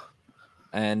 Oh,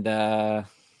 and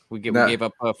we gave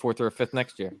up a fourth or a fifth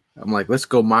next year. I'm like, let's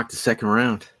go mock the second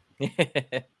round.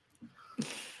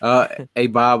 Hey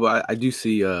Bob, I do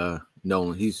see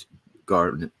Nolan. He's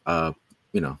guarding,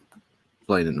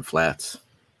 playing in the flats,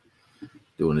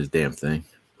 doing his damn thing,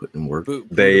 putting in work. Oh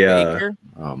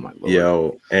my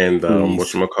Lord. And Please.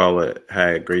 whatchamacallit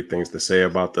had great things to say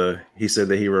about he said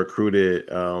that he recruited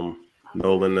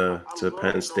Nolan to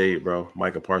Penn State, bro.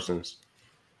 Micah Parsons.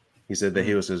 He said that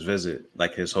he was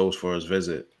his host for his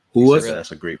visit. Who was that?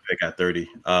 That's a great pick at 30.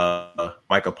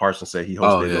 Micah Parsons said he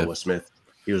hosted Nolan Smith.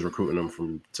 He was recruiting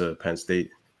him to Penn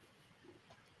State.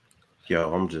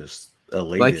 Yo, I'm just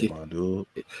elated, my dude.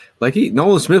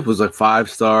 Nolan Smith was like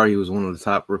 5-star. He was one of the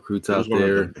top recruits out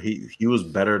there. He was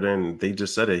better than they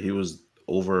just said it. He was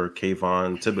over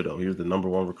Kayvon Thibodeau. He was the number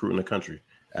 1 recruit in the country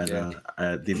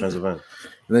at defensive end.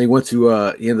 And then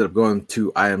he ended up going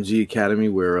to IMG Academy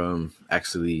where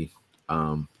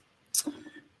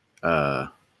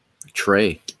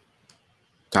Trey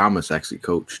Thomas actually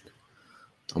coached.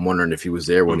 I'm wondering if he was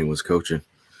there when he was coaching.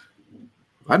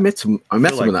 I met some of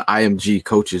the IMG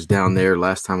coaches down there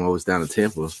last time I was down in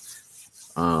Tampa.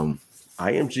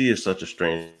 IMG is such a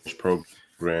strange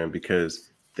program because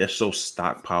they're so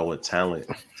stockpiled with talent.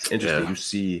 It's interesting. Yeah. You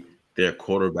see their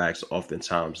quarterbacks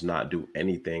oftentimes not do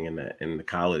anything in the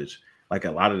college. Like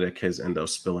a lot of their kids end up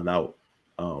spilling out.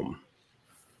 Nah,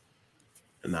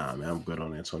 man, I'm good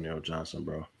on Antonio Johnson,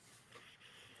 bro.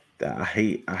 I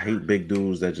hate big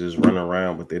dudes that just run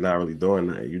around, but they're not really doing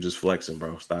that. You just flexing,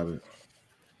 bro. Stop it.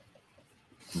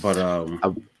 But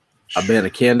I bet a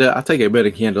Canada. I'll take a bet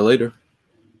a Canada later.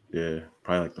 Yeah,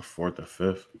 probably like the 4th or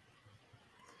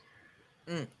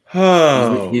 5th.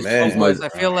 Oh man,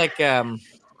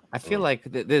 I feel like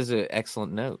there's an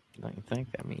excellent note. Don't you think?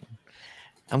 I mean,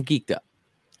 I'm geeked up.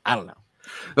 I don't know.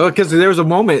 Oh, because there was a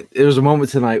moment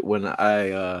tonight when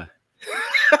I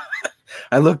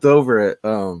I looked over at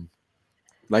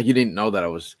like you didn't know that I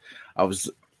was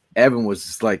Evan was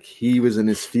just like he was in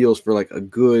his feels for like a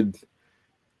good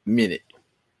minute,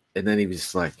 and then he was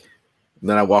just like, and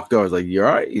then I walked over. I was like, "You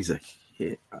all right?" He's like,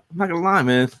 "Yeah, I'm not gonna lie,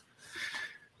 man."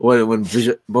 When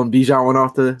Bijan went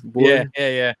off the board,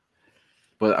 yeah.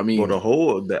 But I mean,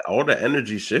 all the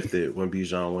energy shifted when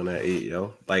Bijan went at 8,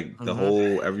 yo. Like the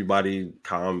whole everybody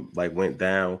went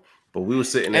down. But we were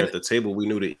sitting there at the table. We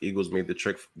knew the Eagles made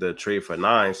the trade for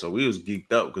 9, so we was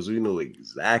geeked up because we knew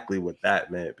exactly what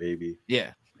that meant, baby.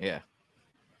 Yeah.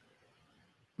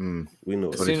 We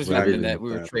knew as soon as we did that,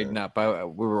 we were trading up.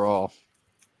 We were all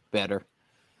better.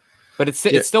 But it's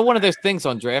still one of those things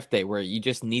on draft day where you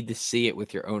just need to see it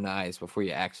with your own eyes before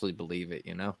you actually believe it,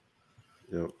 you know?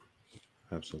 Yep.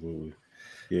 Absolutely.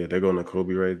 Yeah, they're going to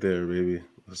Kobe right there, baby.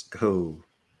 Let's go.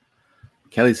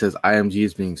 Kelly says IMG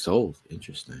is being sold.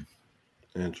 Interesting.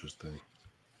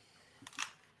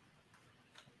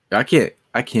 I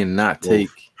cannot take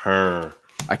her.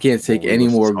 I can't take any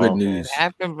more good news. What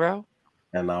happened, bro?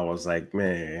 And I was like,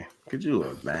 man, could you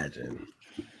imagine?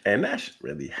 And that shit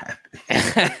really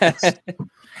happened.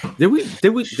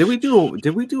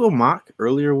 Did we do a mock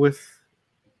earlier with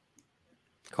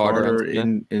Carter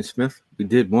and Smith? We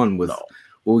did one with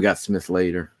we got Smith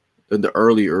later. The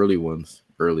early ones.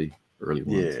 Early ones.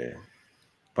 Yeah.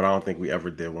 But I don't think we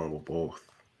ever did one with both.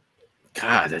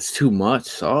 God, that's too much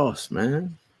sauce,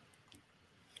 man.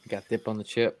 Got dip on the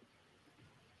chip.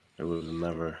 It was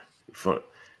never fun.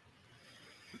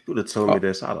 You would have told me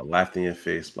this, I'd have laughed in your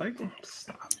face. Like,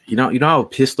 stop. You know how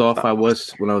pissed off I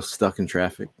was when I was stuck in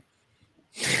traffic?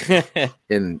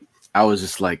 And I was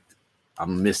just like,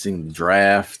 I'm missing the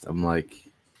draft. I'm like,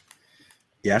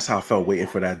 yeah, that's how I felt waiting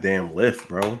for that damn lift,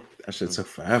 bro. That shit took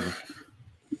forever.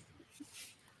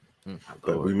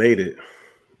 But we made it.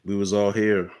 We was all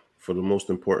here for the most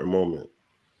important moment.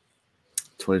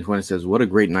 2020 says, what a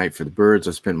great night for the Birds.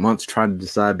 I spent months trying to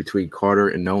decide between Carter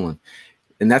and Nolan.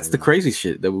 And that's the crazy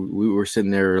shit that we were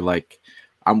sitting there like,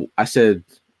 I said,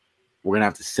 we're going to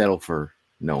have to settle for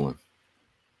Nolan.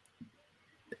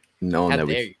 Knowing that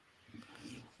we,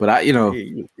 but you know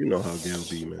how Gail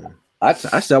be, man. I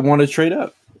said I wanted to trade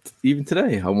up. Even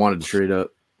today, I wanted to trade up.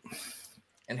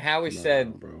 And Howie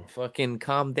said, bro, fucking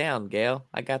calm down, Gail.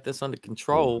 I got this under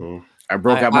control. Mm-hmm. I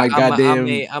broke out my goddamn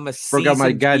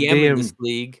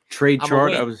league trade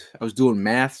chart. I was doing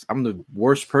math. I'm the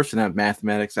worst person at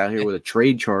mathematics out here with a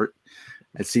trade chart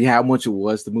and see how much it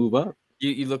was to move up.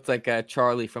 You looked like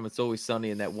Charlie from It's Always Sunny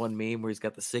in that one meme where he's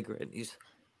got the cigarette and he's.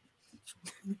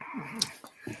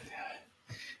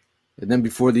 And then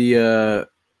before the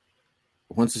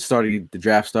once the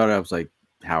draft started, I was like,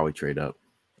 Howie, trade up.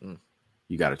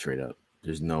 You got to trade up.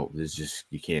 There's just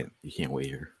you can't wait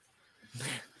here.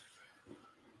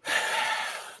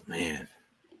 Man.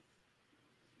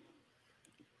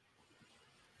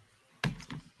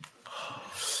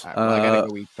 Right, well, I gotta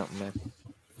go eat something, man.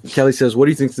 Kelly says, what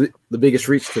do you think the biggest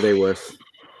reach today was?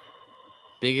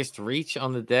 Biggest reach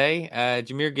on the day?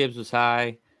 Jahmyr Gibbs was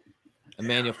high.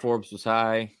 Emmanuel Forbes was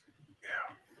high.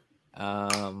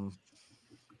 I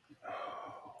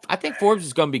think Forbes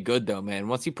is gonna be good though, man.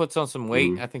 Once he puts on some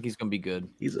weight, I think he's gonna be good.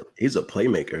 He's a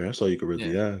playmaker. That's all you can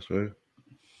really ask, right?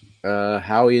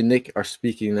 Howie and Nick are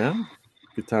speaking now.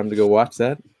 Good time to go watch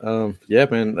that. Yeah,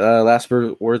 man. Last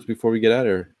words before we get out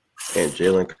of here. And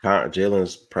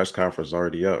Jalen's press conference is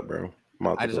already up, bro.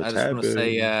 I just want to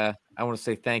say, I want to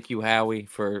say thank you, Howie,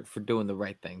 for doing the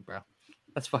right thing, bro.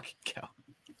 Let's fucking go.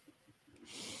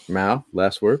 Mal,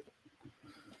 last word.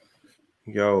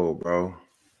 Yo, bro.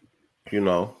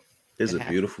 It's a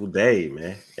beautiful day,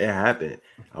 man. It happened.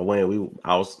 I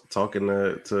was talking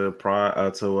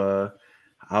to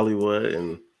Hollywood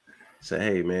and said,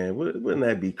 hey, man, wouldn't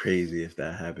that be crazy if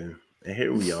that happened? And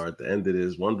here we are at the end of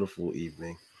this wonderful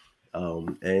evening.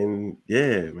 And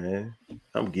yeah, man,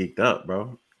 I'm geeked up,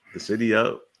 bro. The city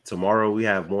up. Tomorrow we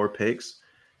have more picks.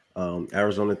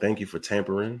 Arizona, thank you for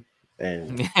tampering.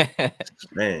 And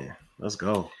man, let's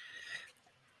go.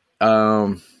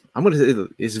 I'm gonna say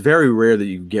it's very rare that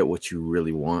you get what you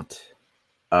really want.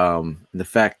 The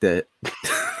fact that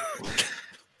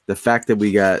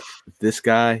we got this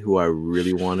guy who I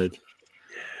really wanted,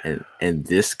 and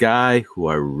this guy who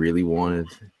I really wanted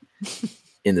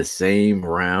in the same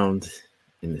round,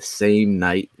 in the same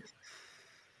night.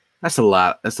 That's a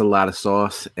lot. That's a lot of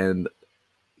sauce, and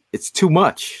it's too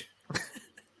much.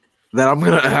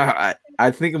 That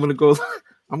I think I'm gonna go.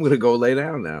 I'm gonna go lay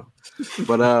down now.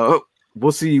 But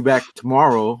we'll see you back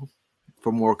tomorrow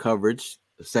for more coverage.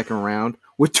 The second round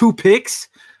with 2 picks,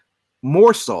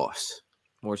 more sauce,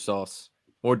 more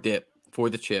dip for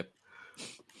the chip.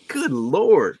 Good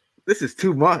Lord, this is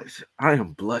too much. I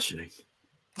am blushing.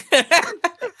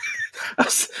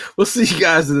 We'll see you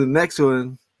guys in the next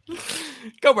one.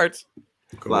 Go Birds.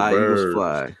 Fly, Eagles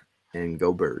fly, and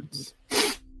go Birds.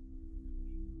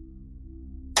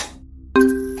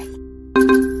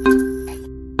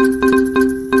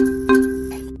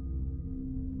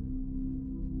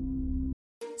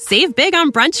 Save big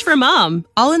on brunch for mom,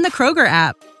 all in the Kroger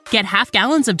app. Get half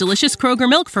gallons of delicious Kroger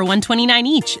milk for $1.29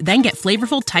 each. Then get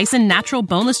flavorful Tyson natural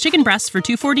boneless chicken breasts for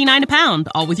 $2.49 a pound,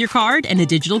 all with your card and a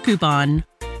digital coupon.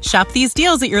 Shop these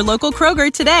deals at your local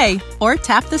Kroger today, or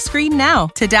tap the screen now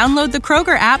to download the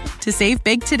Kroger app to save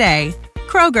big today.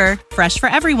 Kroger, fresh for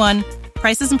everyone.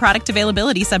 Prices and product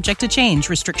availability subject to change.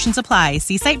 Restrictions apply.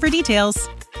 See site for details.